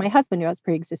pandemic and for my husband who has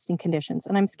pre-existing conditions,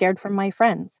 and I'm scared for my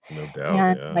friends No doubt.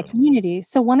 and my Yeah. community.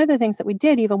 So one of the things that we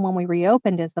did even when we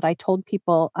reopened is that I told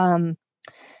people,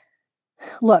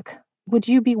 "Look, would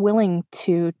you be willing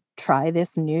to try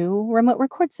this new remote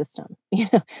record system?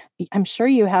 I'm sure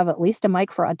you have at least a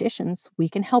mic for auditions. We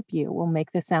can help you. We'll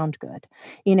make the sound good."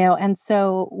 And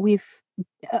so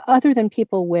other than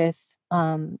people with,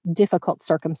 difficult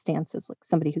circumstances, like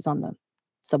somebody who's on the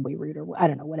subway route or I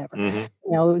don't know, whatever, Hmm.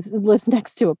 lives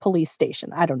next to a police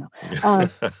station. I don't know. Um,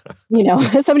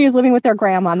 Somebody who's living with their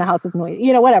grandma and the house is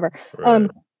noisy, whatever. Um,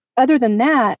 Right. Other than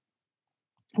that,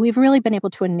 we've really been able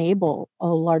to enable a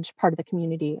large part of the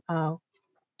community,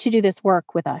 to do this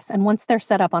work with us. And once they're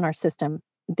set up on our system,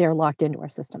 they're locked into our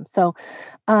system. So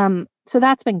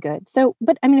that's been good. So,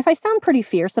 but I mean, if I sound pretty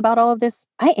fierce about all of this,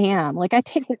 I am. Like, I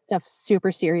take this stuff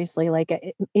super seriously. Like,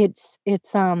 it's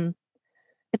an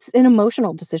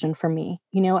emotional decision for me.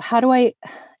 How do I?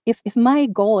 if my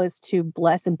goal is to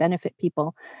bless and benefit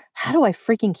people, how do I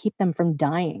freaking keep them from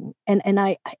dying? And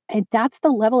that's the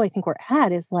level I think we're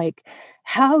at, is like,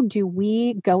 how do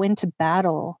we go into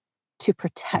battle to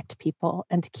protect people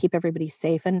and to keep everybody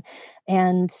safe? And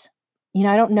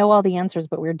I don't know all the answers,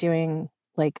 but we're doing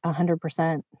like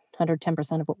 100%,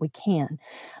 110% of what we can.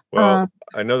 Well, Um,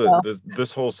 I know so that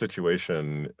this whole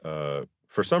situation,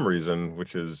 for some reason,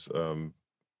 which is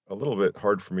a little bit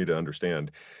hard for me to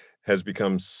understand, has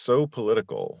become so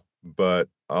political. But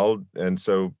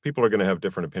so people are going to have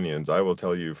different opinions. I will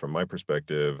tell you from my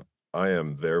perspective, I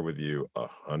am there with you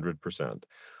 100%.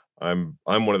 I'm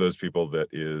one of those people that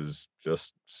is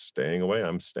just staying away.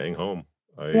 I'm staying home.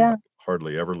 I yeah.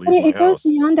 hardly ever But leave it my it goes house.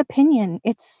 beyond opinion.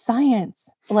 It's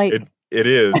science. Like, It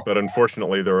is, but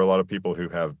unfortunately, there are a lot of people who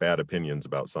have bad opinions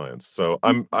about science. So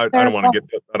I fair don't wanna enough. get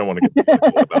I don't wanna get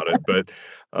political about it, but,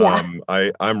 Yeah,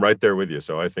 I'm right there with you.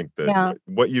 So I think that, yeah.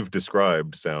 what you've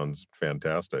described sounds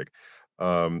fantastic.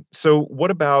 So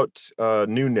what about,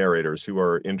 new narrators who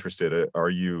are interested? Are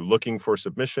you looking for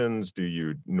submissions? Do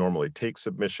you normally take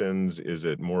submissions? Is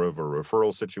it more of a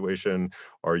referral situation?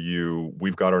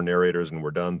 "We've got our narrators and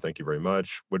we're done, thank you very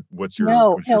much." No, What's your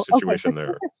no, okay, so situation things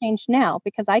there? have changed now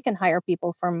because I can hire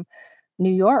people from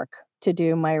New York to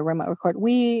do my remote record.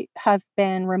 We have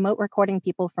been remote recording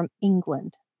people from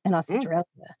England and Mm, Australia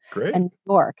great. and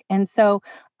New York, and so,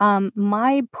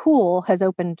 my pool has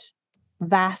opened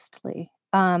vastly.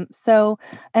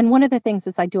 And one of the things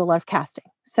is I do a lot of casting.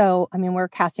 So, I mean, we're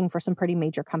casting for some pretty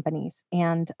major companies,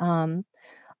 and,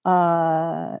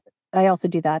 uh, I also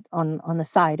do that on the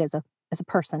side as a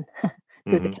person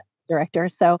who's a Mhm, casting director.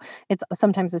 So it's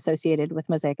sometimes associated with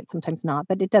Mosaic, it's sometimes not,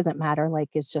 but it doesn't matter. Like,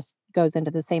 it's just goes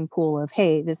into the same pool of,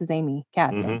 hey, this is Amy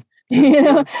casting. mhm. Yeah, you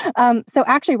yeah. know? So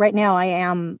actually right now I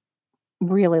am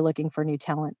really looking for new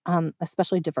talent,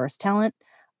 especially diverse talent.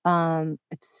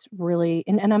 It's really,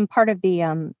 and I'm part of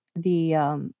the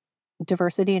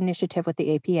diversity initiative with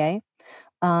the APA,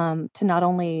 to not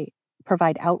only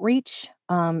provide outreach,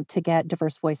 to get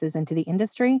diverse voices into the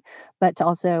industry, but to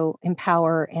also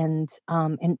empower and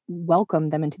welcome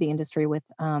them into the industry with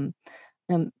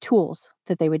tools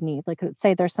that they would need. Like, let's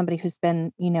say there's somebody who's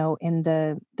been, in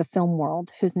the film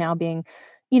world, who's now being,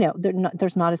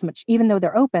 there's not as much, even though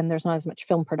they're open, there's not as much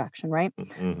film production, right?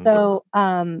 Mhm. So,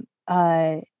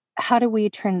 how do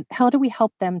we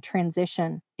help them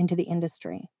transition into the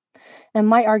industry? And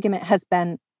my argument has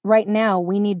been, right now,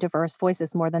 we need diverse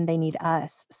voices more than they need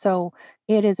us. So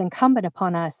it is incumbent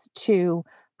upon us to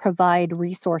provide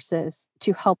resources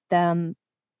to help them,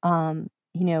 um,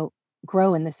 you know,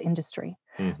 grow in this industry.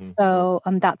 Mhm. So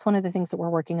that's one of the things that we're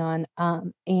working on. I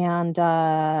mean,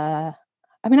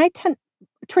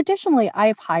 traditionally,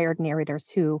 I've hired narrators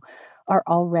who are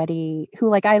already, who,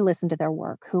 like, I listen to their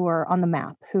work, who are on the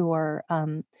map, who are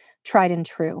tried and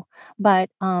true. But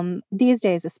these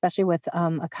days, especially with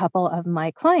a couple of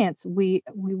my clients, we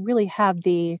really have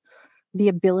the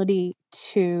ability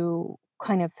to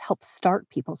kind of help start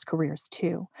people's careers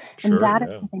too. And Sure, that is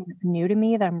yeah. something that's new to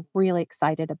me that I'm really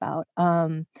excited about.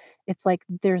 It's like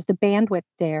there's the bandwidth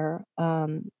there,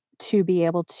 to be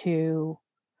able to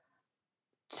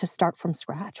start from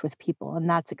scratch with people, and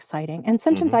that's exciting. And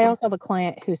sometimes Mhm. I also have a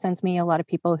client who sends me a lot of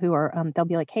people who are, they'll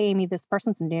be like, "Hey, Amy, this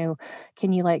person's new.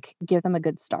 Can you, like, give them a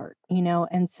good start?"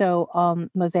 And so,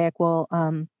 Mosaic will,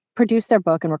 produce their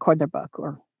book and record their book,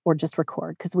 or just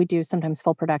record, because we do sometimes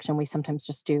full production, we sometimes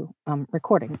just do,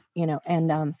 recording,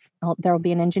 and, there will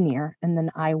be an engineer, and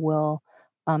then I will,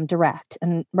 direct.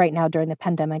 And right now, during the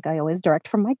pandemic, I always direct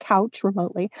from my couch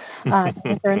remotely,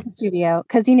 if they're in the studio,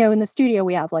 because in the studio,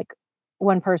 we have, like,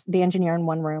 one person, the engineer in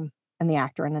one room and the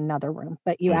actor in another room,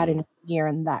 but you add Mhm. an engineer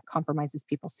and that compromises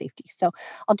people's safety. So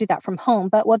I'll do that from home.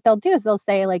 But what they'll do is they'll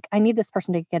say, like, I need this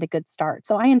person to get a good start.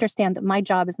 So I understand that my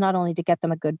job is not only to get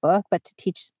them a good book, but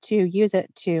to use it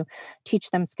to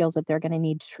teach them skills that they're going to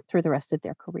need through the rest of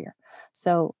their career.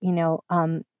 So,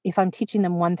 if I'm teaching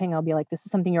them one thing, I'll be like, this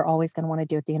is something you're always going to want to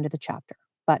do at the end of the chapter.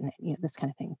 Button it, this kind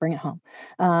of thing, bring it home.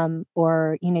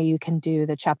 Or, you can do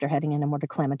the chapter heading in a more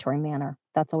declamatory manner.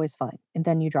 That's always fine. And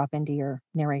then you drop into your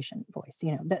narration voice,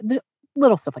 the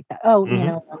little stuff like that. Oh,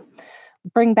 Mhm.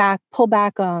 pull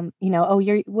back, oh,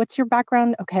 what's your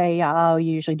background? Okay, yeah, oh,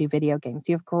 you usually do video games.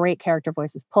 You have great character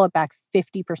voices. Pull it back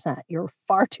 50%. You're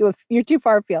too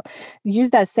far afield.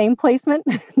 Use that same placement,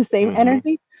 the same Mhm.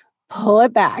 energy, pull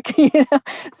it back.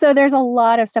 So there's a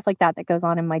lot of stuff like that that goes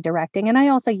on in my directing. And I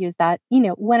also use that,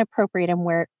 when appropriate and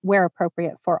where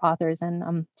appropriate, for authors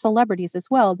and celebrities as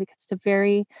well, because it's a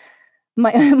very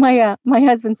My my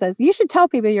husband says, "You should tell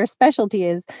people your specialty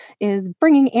is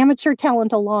bringing amateur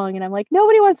talent along," and I'm like,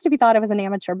 "Nobody wants to be thought of as an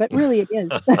amateur," but really it is.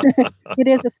 It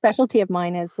is a specialty of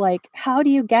mine is, like, how do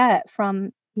you get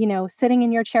from, sitting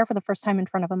in your chair for the first time in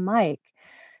front of a mic?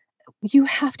 You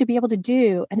have to be able to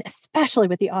do and especially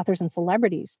with the authors and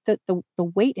celebrities, the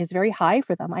weight is very high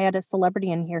for them. I had a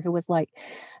celebrity in here who was like,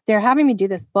 "They're having me do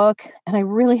this book, and I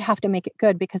really have to make it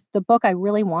good because the book I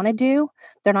really wanna do,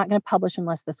 they're not gonna publish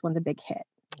unless this one's a big hit."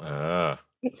 Ah,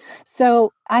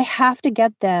 So, I have to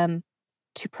get them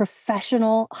to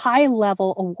professional,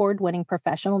 high-level, award-winning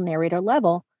professional narrator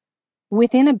level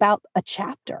within about a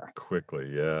chapter. quickly,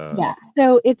 yeah. Yeah,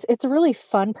 so it's a really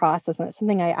fun process, and it's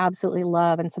something I absolutely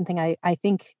love and something I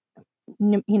think,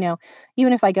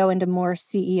 even if I go into more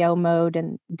CEO mode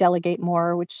and delegate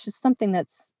more, which is something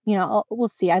that's, we'll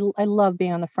see. I love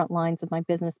being on the front lines of my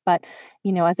business, but,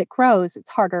 as it grows, it's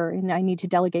harder and I need to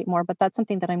delegate more, but that's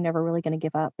something that I'm never really gonna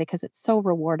give up because it's so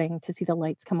rewarding to see the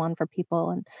lights come on for people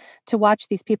and to watch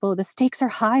these people. The stakes are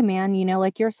high, man,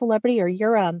 like you're a celebrity or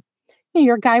you're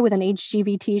a guy with an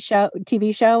HGVT show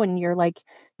TV show and you're like,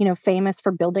 famous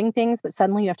for building things, but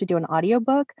suddenly you have to do an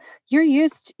audiobook. You're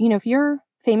used if you're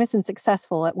famous and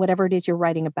successful at whatever it is you're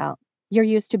writing about, you're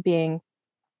used to being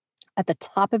at the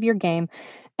top of your game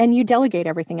and you delegate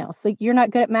everything else. So you're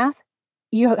not good at math,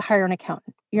 you hire an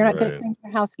accountant. You're not good at Right. cleaning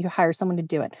your house, you hire someone to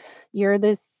do it. You're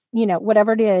this,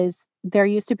 whatever it is, they're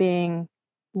used to being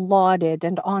lauded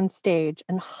and on stage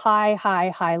and high, high,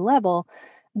 high level.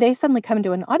 They suddenly come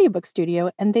into an audiobook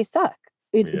studio and they suck.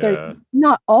 They're Yeah.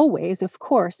 not always, of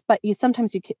course, but you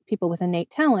get people with innate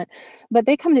talent. But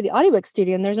they come to the audiobook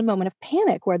studio and there's a moment of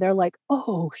panic where they're like,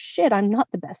 "Oh shit, I'm not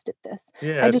the best at this.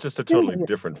 Yeah, I it's just just a totally assumed."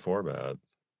 different format.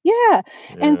 Yeah,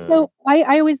 and Yeah. so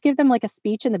I always give them, like, a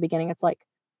speech in the beginning. It's like,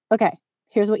 "Okay,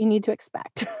 here's what you need to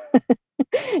expect.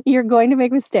 You're going to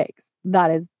make mistakes. That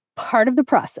is part of the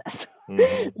process.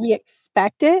 Mhm. We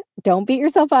expect it. Don't beat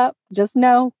yourself up. Just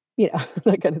know,"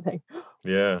 that kind of thing.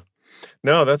 Yeah.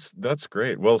 No, that's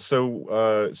great. Well, so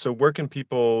where can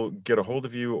people get a hold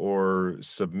of you or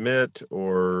submit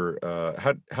or,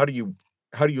 how do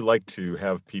you like to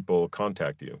have people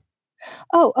contact you?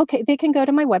 Oh, okay. They can go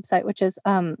to my website, which is,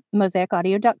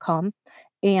 mosaicaudio.com,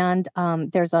 and,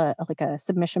 there's like, a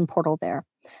submission portal there.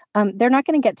 They're not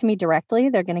gonna get to me directly,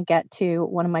 they're gonna get to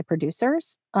one of my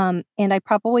producers, and I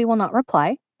probably will not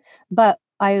reply, but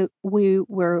we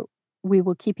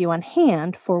will keep you on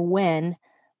hand for when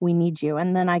we need you,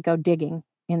 and then I go digging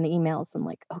in the emails. I'm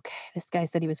like, "Okay, this guy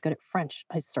said he was good at French."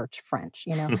 I search French,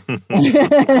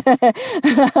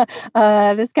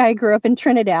 This guy grew up in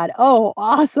Trinidad. Oh,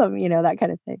 awesome, that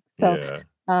kind of thing. So, Yeah.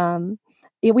 um,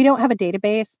 we don't have a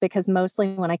database because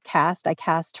mostly when I cast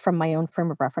from my own frame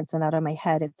of reference and out of my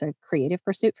head. It's a creative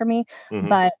pursuit for me. Mhm.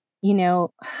 But,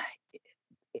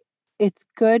 it's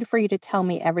good for you to tell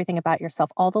me everything about yourself,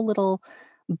 all the little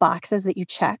boxes that you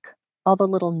check, all the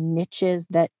little niches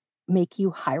that make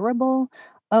you hireable.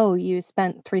 "Oh, you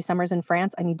spent 3 summers in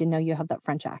France. I need to know you have that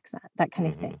French accent," that kind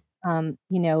of thing. Mhm.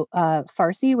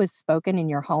 Farsi was spoken in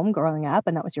your home growing up,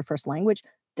 and that was your first language.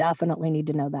 Definitely need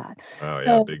to know that. Oh, yeah,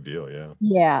 So, big deal, yeah.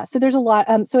 yeah, so there's a lot,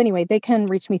 so anyway, they can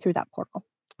reach me through that portal.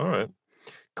 Alright.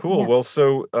 Cool. Yeah. Well,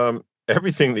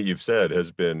 everything that you've said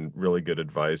has been really good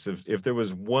advice. If there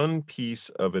was one piece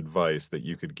of advice that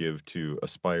you could give to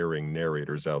aspiring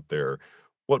narrators out there,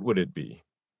 what would it be?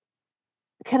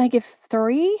 Can I give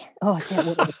 3? Oh, I can't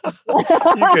wait.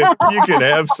 You can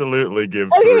absolutely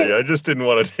give Okay. 3. I just didn't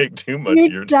wanna take too much of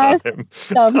You your just time.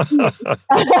 stumped me.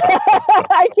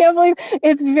 I can't believe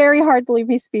it's very hard to leave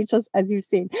me speechless, as you've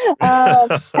seen. Know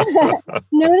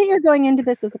that you're going into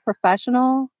this as a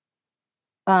professional.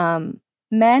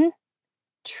 Men,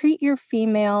 treat your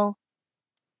female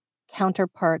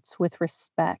counterparts with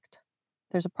respect.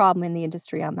 There's a problem in the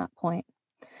industry on that point.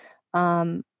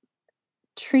 Um,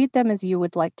 Treat them as you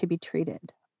would like to be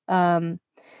treated. Um,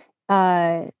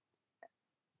 uh,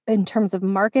 in terms of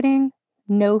marketing,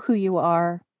 know who you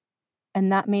are, and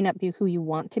that may not be who you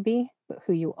want to be, but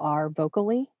who you are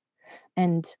vocally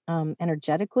and,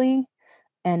 energetically,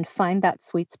 and find that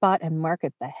sweet spot and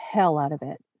market the hell out of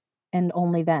it, and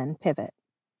only then pivot.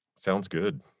 Sounds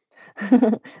good. I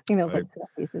think that was I like 4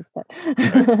 pieces, but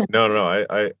No, no,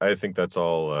 no, I think that's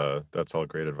all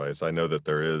great advice. I know that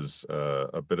there is,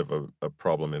 a bit of a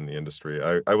problem in the industry.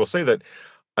 I will say that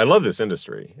I love this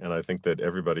industry, and I think that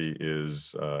everybody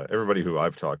who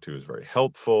I've talked to is very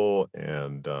helpful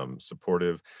and,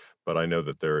 supportive, but I know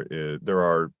that there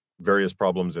are various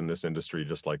problems in this industry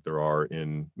just like there are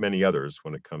in many others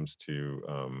when it comes to,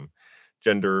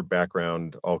 gender,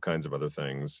 background, all kinds of other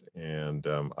things. And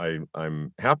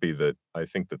I'm happy that I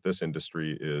think that this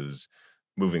industry is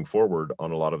moving forward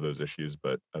on a lot of those issues,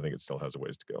 but I think it still has a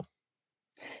ways to go.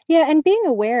 Yeah, and being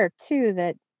aware too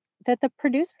that the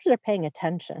producers are paying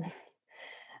attention.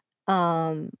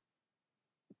 Um,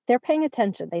 they're paying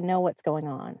attention, they know what's going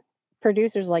on.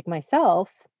 Producers like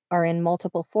myself are in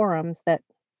multiple forums that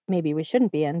maybe we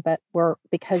shouldn't be in, but we're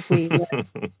because we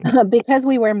because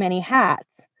we wear many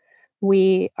hats,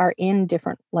 we are in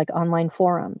different, like, online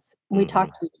forums. Hmm. We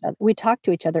talk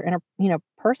to each other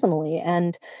personally,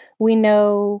 and we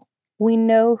know we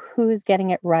know who's getting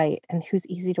it right and who's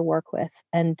easy to work with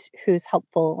and who's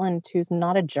helpful and who's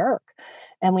not a jerk,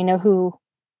 and we know who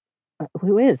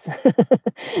is.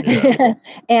 Yeah.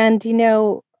 And,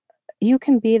 you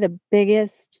can be the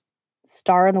biggest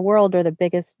star in the world or the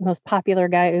biggest, most popular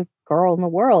guy girl in the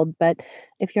world, but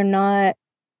if you're not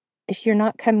if you're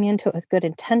not coming into it with good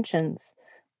intentions,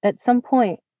 at some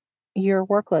point, your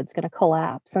workload's gonna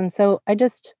collapse, and so I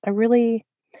really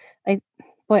I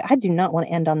boy, I do not wanna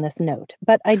end on this note,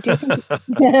 but I do think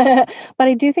but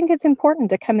I do think it's important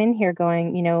to come in here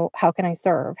going, "How can I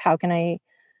serve? How can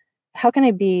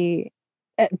I be,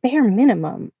 at bare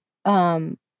minimum,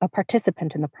 a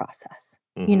participant in the process?"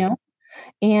 You Hmm. know?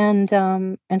 And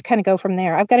kinda go from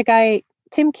there. I've got a guy,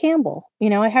 Tim Campbell,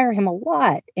 I hire him a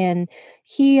lot, and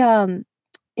he,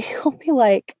 he'll be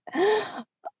like,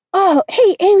 "Oh,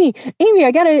 hey, Amy,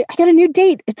 I got a new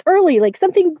date. It's early, like,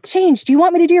 something changed. Do you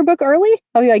want me to do your book early?"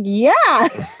 I'll be like, "Yeah."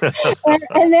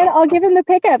 And then I'll give him the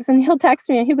pickups, and he'll text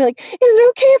me, and he'll be like, "Is it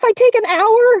okay if I take an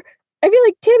hour?" I'd be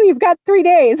like, "Tim, you've got 3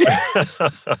 days."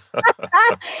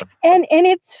 And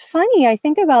it's funny, I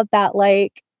think about that,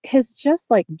 like, his just,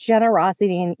 like,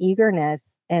 generosity and eagerness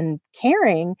and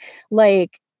caring,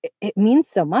 like, it means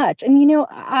so much, and,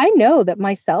 I know that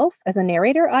myself as a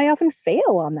narrator, I often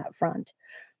fail on that front,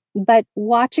 but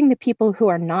watching the people who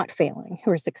are not failing,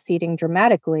 who are succeeding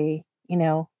dramatically,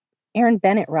 Aaron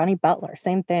Bennett, Ronnie Butler,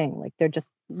 same thing, like, they're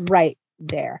just right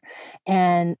there,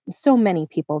 and so many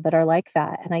people that are like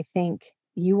that, and I think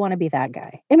you wanna be that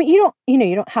guy. I mean, you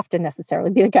don't have to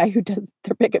necessarily be the guy who does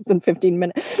their pickups in 15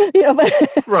 minutes, but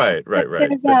Right, but right,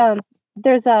 right.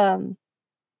 there's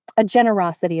a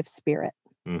generosity of spirit,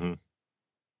 Mhm.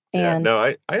 Yeah, and no,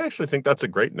 I actually think that's a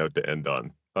great note to end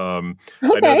on.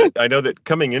 okay. I know that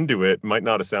coming into it might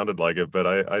not have sounded like it, but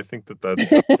I think that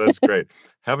that's great.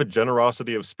 Have a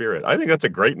generosity of spirit. I think that's a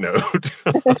great note.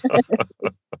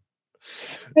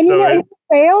 And, So if it you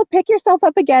fail, pick yourself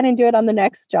up again and do it on the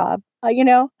next job, you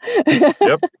know?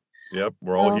 Yep, yep,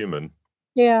 we're all So, human.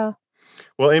 yeah.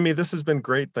 Well, Amy, this has been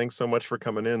great. Thanks so much for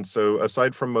coming in. So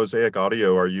aside from Mosaic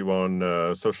Audio, are you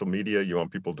on, social media? You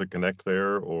want people to connect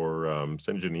there or,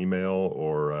 send you an email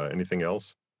or, anything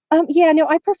else? Yeah, no,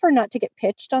 I prefer not to get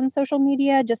pitched on social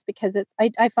media just because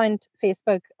I find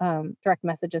Facebook, direct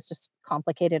messages just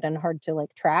complicated and hard to,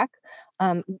 like, track.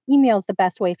 Email's the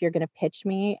best way if you're gonna pitch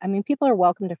me. I mean, people are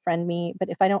welcome to friend me, but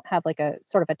if I don't have, like, a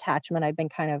sort of attachment, I've been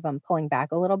kind of, pulling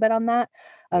back a little bit on that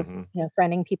of, Mhm,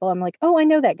 friending people. I'm like, "Oh, I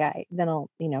know that guy." Then I'll,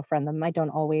 friend them. I don't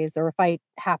always, or if I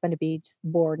happen to be just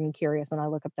bored and curious and I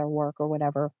look up their work or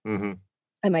whatever, mhm,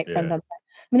 I might friend yeah. them.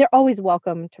 I mean, they're always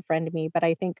welcome to friend me, but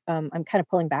I think, I'm kinda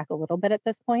pulling back a little bit at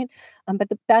this point. But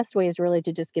the best way is really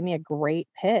to just give me a great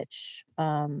pitch,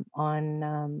 on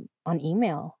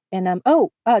email. And,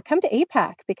 come to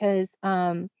APAC because,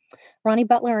 Ronnie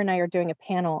Butler and I are doing a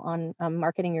panel on,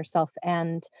 marketing yourself,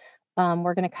 and,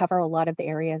 we're gonna cover a lot of the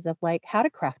areas of, like, how to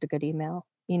craft a good email,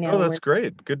 Oh, where that's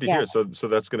great. Good to yeah. hear. So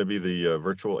that's gonna be the,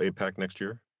 virtual APAC next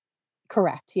year?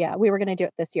 Correct, yeah, we were gonna do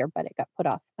it this year, but it got put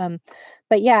off,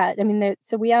 but yeah, I mean,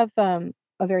 so we have, a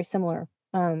very similar,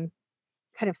 kind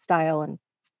of style and,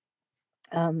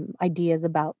 ideas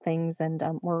about things, and,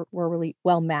 we're really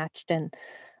well matched in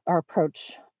our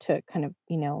approach to kind of,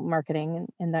 marketing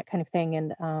and that kind of thing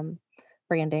and,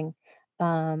 branding,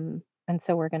 and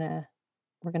so we're gonna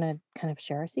kind of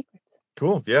share our secrets,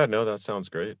 Cool. Yeah, no, that sounds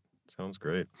great. Sounds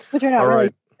great. which are not really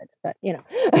Alright. secrets, but,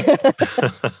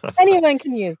 anyone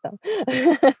can use them.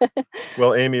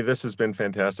 Well, Amy, this has been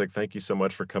fantastic. Thank you so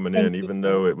much for coming Thank in, you. even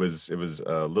though it was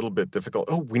a little bit difficult.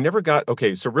 Oh, we never got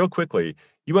okay, so real quickly,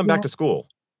 you went back Yeah. to school.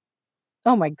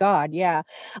 Oh my god, yeah.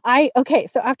 Okay,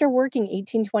 so after working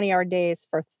 18, 20-hour days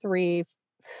for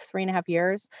 3.5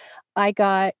 years, I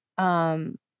got,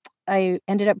 I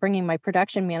ended up bringing my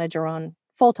production manager on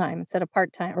full-time instead of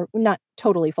part-time, or not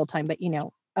totally full-time, but,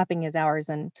 upping his hours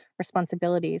and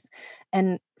responsibilities,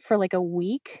 and for, like, a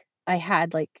week, I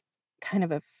had, like, kind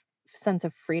of a sense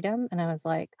of freedom, and I was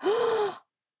like,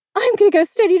 "I'm gonna go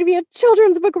study to be a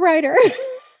children's book writer."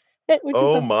 which is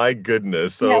Oh a my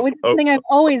goodness. yeah, So, which is something I've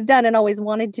always done and always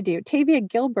wanted to do. Tavia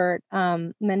Gilbert,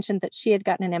 mentioned that she had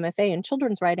gotten an MFA in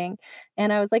children's writing,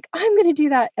 and I was like, "I'm gonna do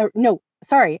that." Or no,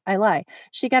 sorry, I lie.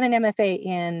 She got an MFA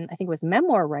in, I think it was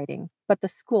memoir writing, but the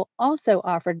school also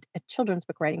offered a children's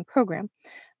book writing program.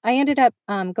 I ended up,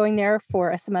 going there for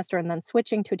a semester and then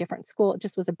switching to a different school. It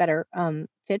just was a better,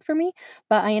 fit for me,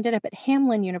 but I ended up at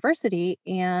Hamlin University,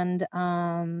 and,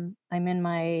 I'm in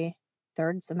my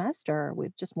 3rd semester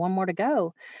with just 1 more to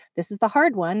go. This is the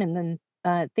hard one, and then,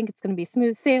 I think it's gonna be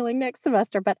smooth sailing next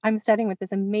semester, but I'm studying with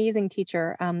this amazing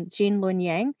teacher, Jean Lun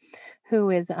Yang, who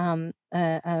is,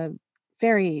 a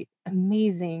very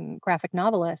amazing graphic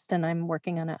novelist, and I'm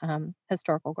working on a,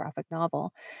 historical graphic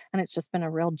novel, and it's just been a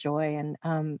real joy,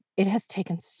 and, it has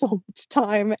taken so much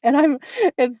time, and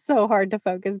it's so hard to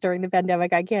focus during the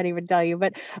pandemic, I can't even tell you,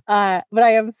 but I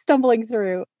am stumbling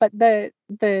through, but the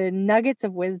nuggets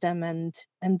of wisdom and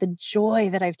the joy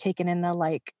that I've taken in the,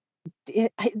 like,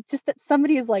 just that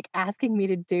somebody is, like, asking me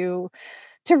to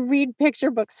read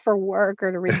picture books for work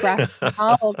or to read graphic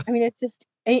novels. I mean, it's just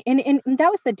and that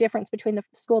was the difference between the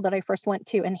school that I first went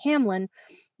to and Hamlin.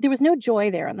 There was no joy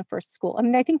there in the first school. I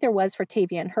mean, I think there was for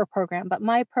Tavia and her program, but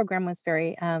my program was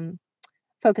very,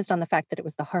 focused on the fact that it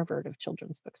was the Harvard of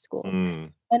children's book schools.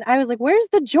 mm. And I was like, "Where's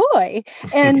the joy?"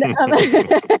 And,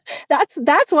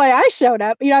 that's why I showed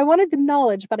up. I wanted the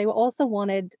knowledge, but I also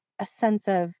wanted a sense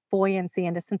of buoyancy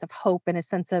and a sense of hope and a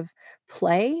sense of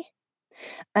play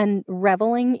and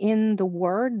reveling in the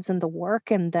words and the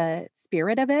work and the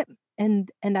spirit of it,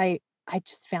 and I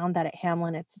just found that at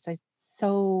Hamlin, it's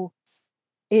so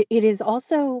it is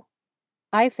also,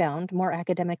 I found, more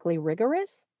academically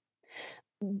rigorous,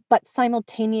 but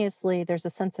simultaneously, there's a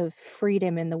sense of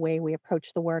freedom in the way we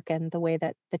approach the work and the way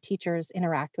that the teachers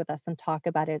interact with us and talk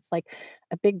about it. It's like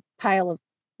a big pile of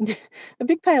a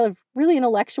big pile of really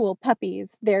intellectual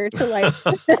puppies there to, like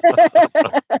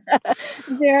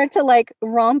there to, like,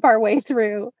 romp our way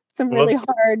through some Well, really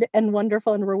hard and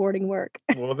wonderful and rewarding work.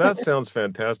 well, that sounds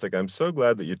fantastic. I'm so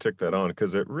glad that you took that on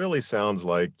because it really sounds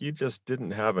like you just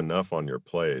didn't have enough on your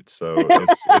plate. So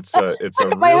it's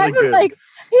a My husband's like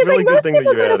he's like, really good "Most thing that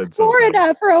people you go to added something.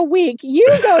 Florida for a week. You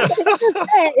go to the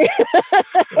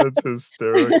UK." That's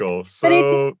hysterical. But it just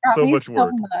So brought so me much so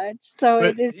work. much. So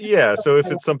But it's just yeah, so so if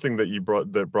fun. it's something that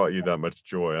brought you that much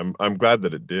joy, I'm glad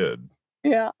that it did,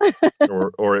 Yeah.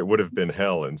 or it would have been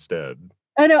hell instead.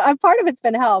 Oh, no, part of it's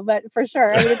been hell, but for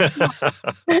sure. I mean, it's not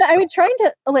I mean,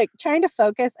 trying to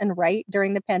focus and write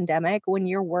during the pandemic when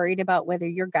you're worried about whether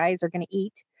your guys are gonna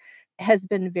eat has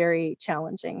been very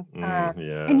challenging. And,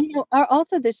 Yeah.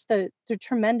 also there's the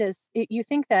tremendous you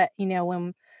think that,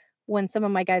 when some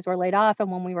of my guys were laid off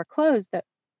and when we were closed, that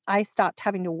I stopped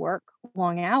having to work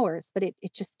long hours, but it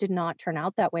just did not turn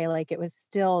out that way. Like, it was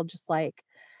still just like,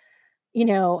 you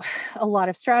know, a lot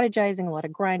of strategizing, a lot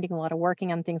of grinding, a lot of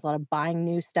working on things, a lot of buying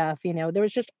new stuff, there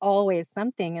was just always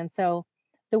something, and so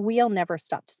the wheel never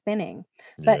stopped spinning.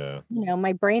 But, Yeah.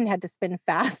 my brain had to spin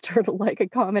faster to, like,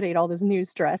 accommodate all these new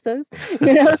stresses,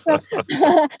 you know,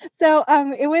 so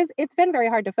it's been very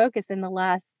hard to focus in the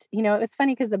last it was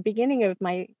funny because the beginning of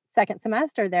my 2nd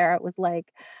semester there, it was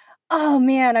like, "Oh,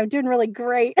 man, I'm doing really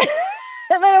great."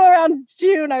 And then around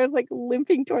June, I was, like,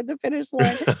 limping toward the finish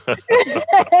line.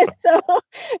 So,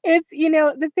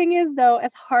 the thing is, though,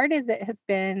 as hard as it has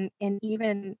been, and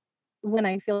even when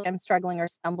I feel like I'm struggling or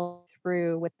stumbling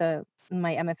through with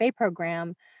my MFA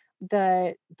program,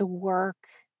 the work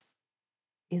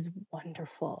is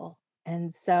wonderful.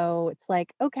 And so it's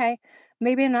like, okay,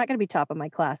 maybe I'm not gonna be top of my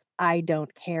class. I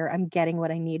don't care. I'm getting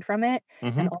what I need from it,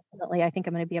 and Mhm. ultimately, I think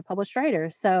I'm gonna be a published writer,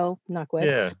 so knock wood.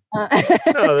 Yeah. Uh,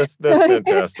 No, that's so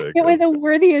fantastic. it was a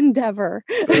worthy endeavor.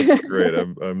 That's great.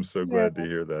 I'm so Yeah, glad to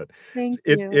hear that. thank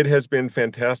It you. has been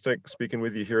fantastic speaking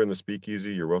with you here in the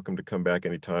speakeasy. You're welcome to come back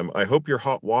anytime. I hope your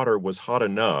hot water was hot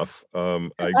enough. I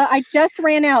I just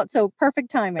ran out, so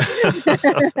perfect timing.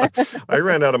 I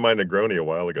ran out of my Negroni a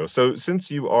while ago. So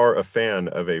since you are a fan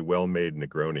of a well-made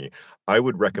Negroni, I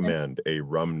would recommend a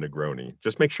rum Negroni.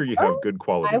 Just make sure you have Oh, good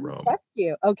quality I will rum. trust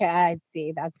you. Okay, I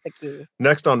see, that's the key.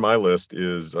 Next on my list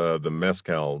is, the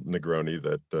mezcal Negroni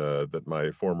that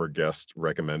my former guest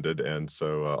recommended, and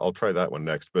so, I'll try that one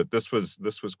next, but this was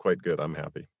quite good, I'm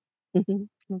happy.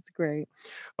 That's great.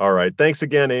 Alright, thanks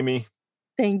again, Amy.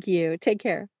 Thank you. Take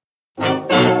care.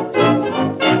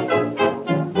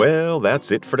 Well,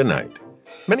 that's it for tonight.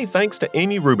 Many thanks to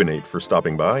Amy Rubinate for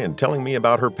stopping by and telling me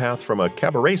about her path from a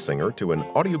cabaret singer to an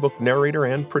audiobook narrator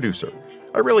and producer.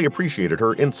 I really appreciated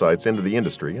her insights into the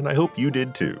industry, and I hope you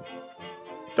did too.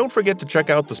 Don't forget to check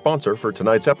out the sponsor for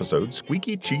tonight's episode,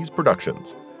 Squeaky Cheese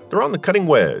Productions. They're on the cutting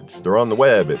wedge. They're on the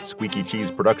web at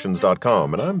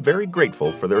squeakycheeseproductions.com, and I'm very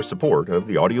grateful for their support of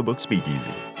the audiobook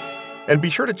Speakeasy. And be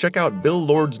sure to check out Bill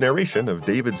Lord's narration of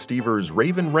David Stever's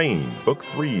Raven Rain, Book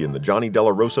 3 in the Johnny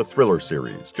Della Rosa thriller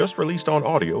series, just released on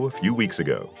audio a few weeks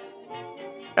ago.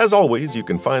 As always, you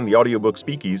can find the audiobook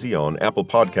Speakeasy on Apple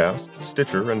Podcasts,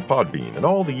 Stitcher, and Podbean, and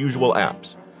all the usual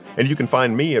apps. And you can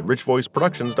find me at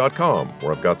richvoiceproductions.com,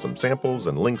 where I've got some samples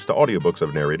and links to audiobooks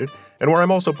I've narrated, and where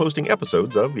I'm also posting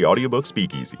episodes of the audiobook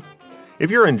Speakeasy. If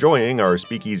you're enjoying our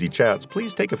Speakeasy chats,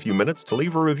 please take a few minutes to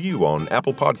leave a review on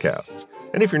Apple Podcasts.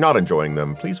 And if you're not enjoying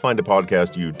them, please find a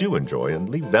podcast you do enjoy and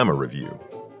leave them a review.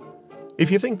 If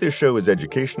you think this show is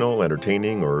educational,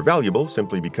 entertaining, or valuable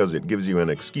simply because it gives you an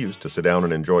excuse to sit down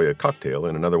and enjoy a cocktail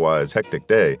in an otherwise hectic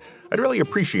day, I'd really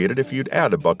appreciate it if you'd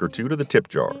add a buck or two to the tip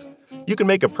jar. You can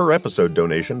make a per-episode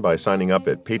donation by signing up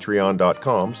at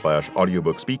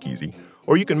patreon.com/audiobookspeakeasy,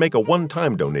 or you can make a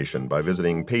one-time donation by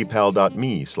visiting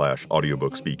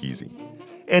paypal.me/audiobookspeakeasy.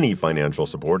 Any financial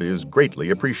support is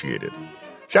greatly appreciated.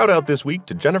 Shout out this week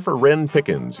to Jennifer Wren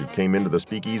Pickens, who came into the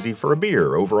Speakeasy for a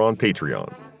beer over on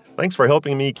Patreon. Thanks for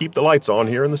helping me keep the lights on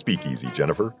here in the Speakeasy,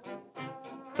 Jennifer.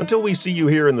 Until we see you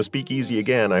here in the Speakeasy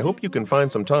again, I hope you can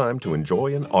find some time to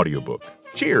enjoy an audiobook.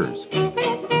 Cheers!